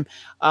anytime.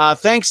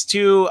 Thanks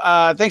to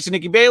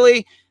Nikki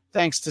Bailey.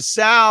 Thanks to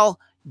Sal,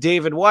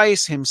 David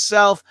Weiss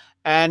himself.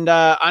 And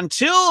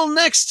until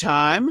next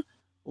time,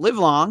 live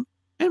long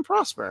and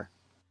prosper.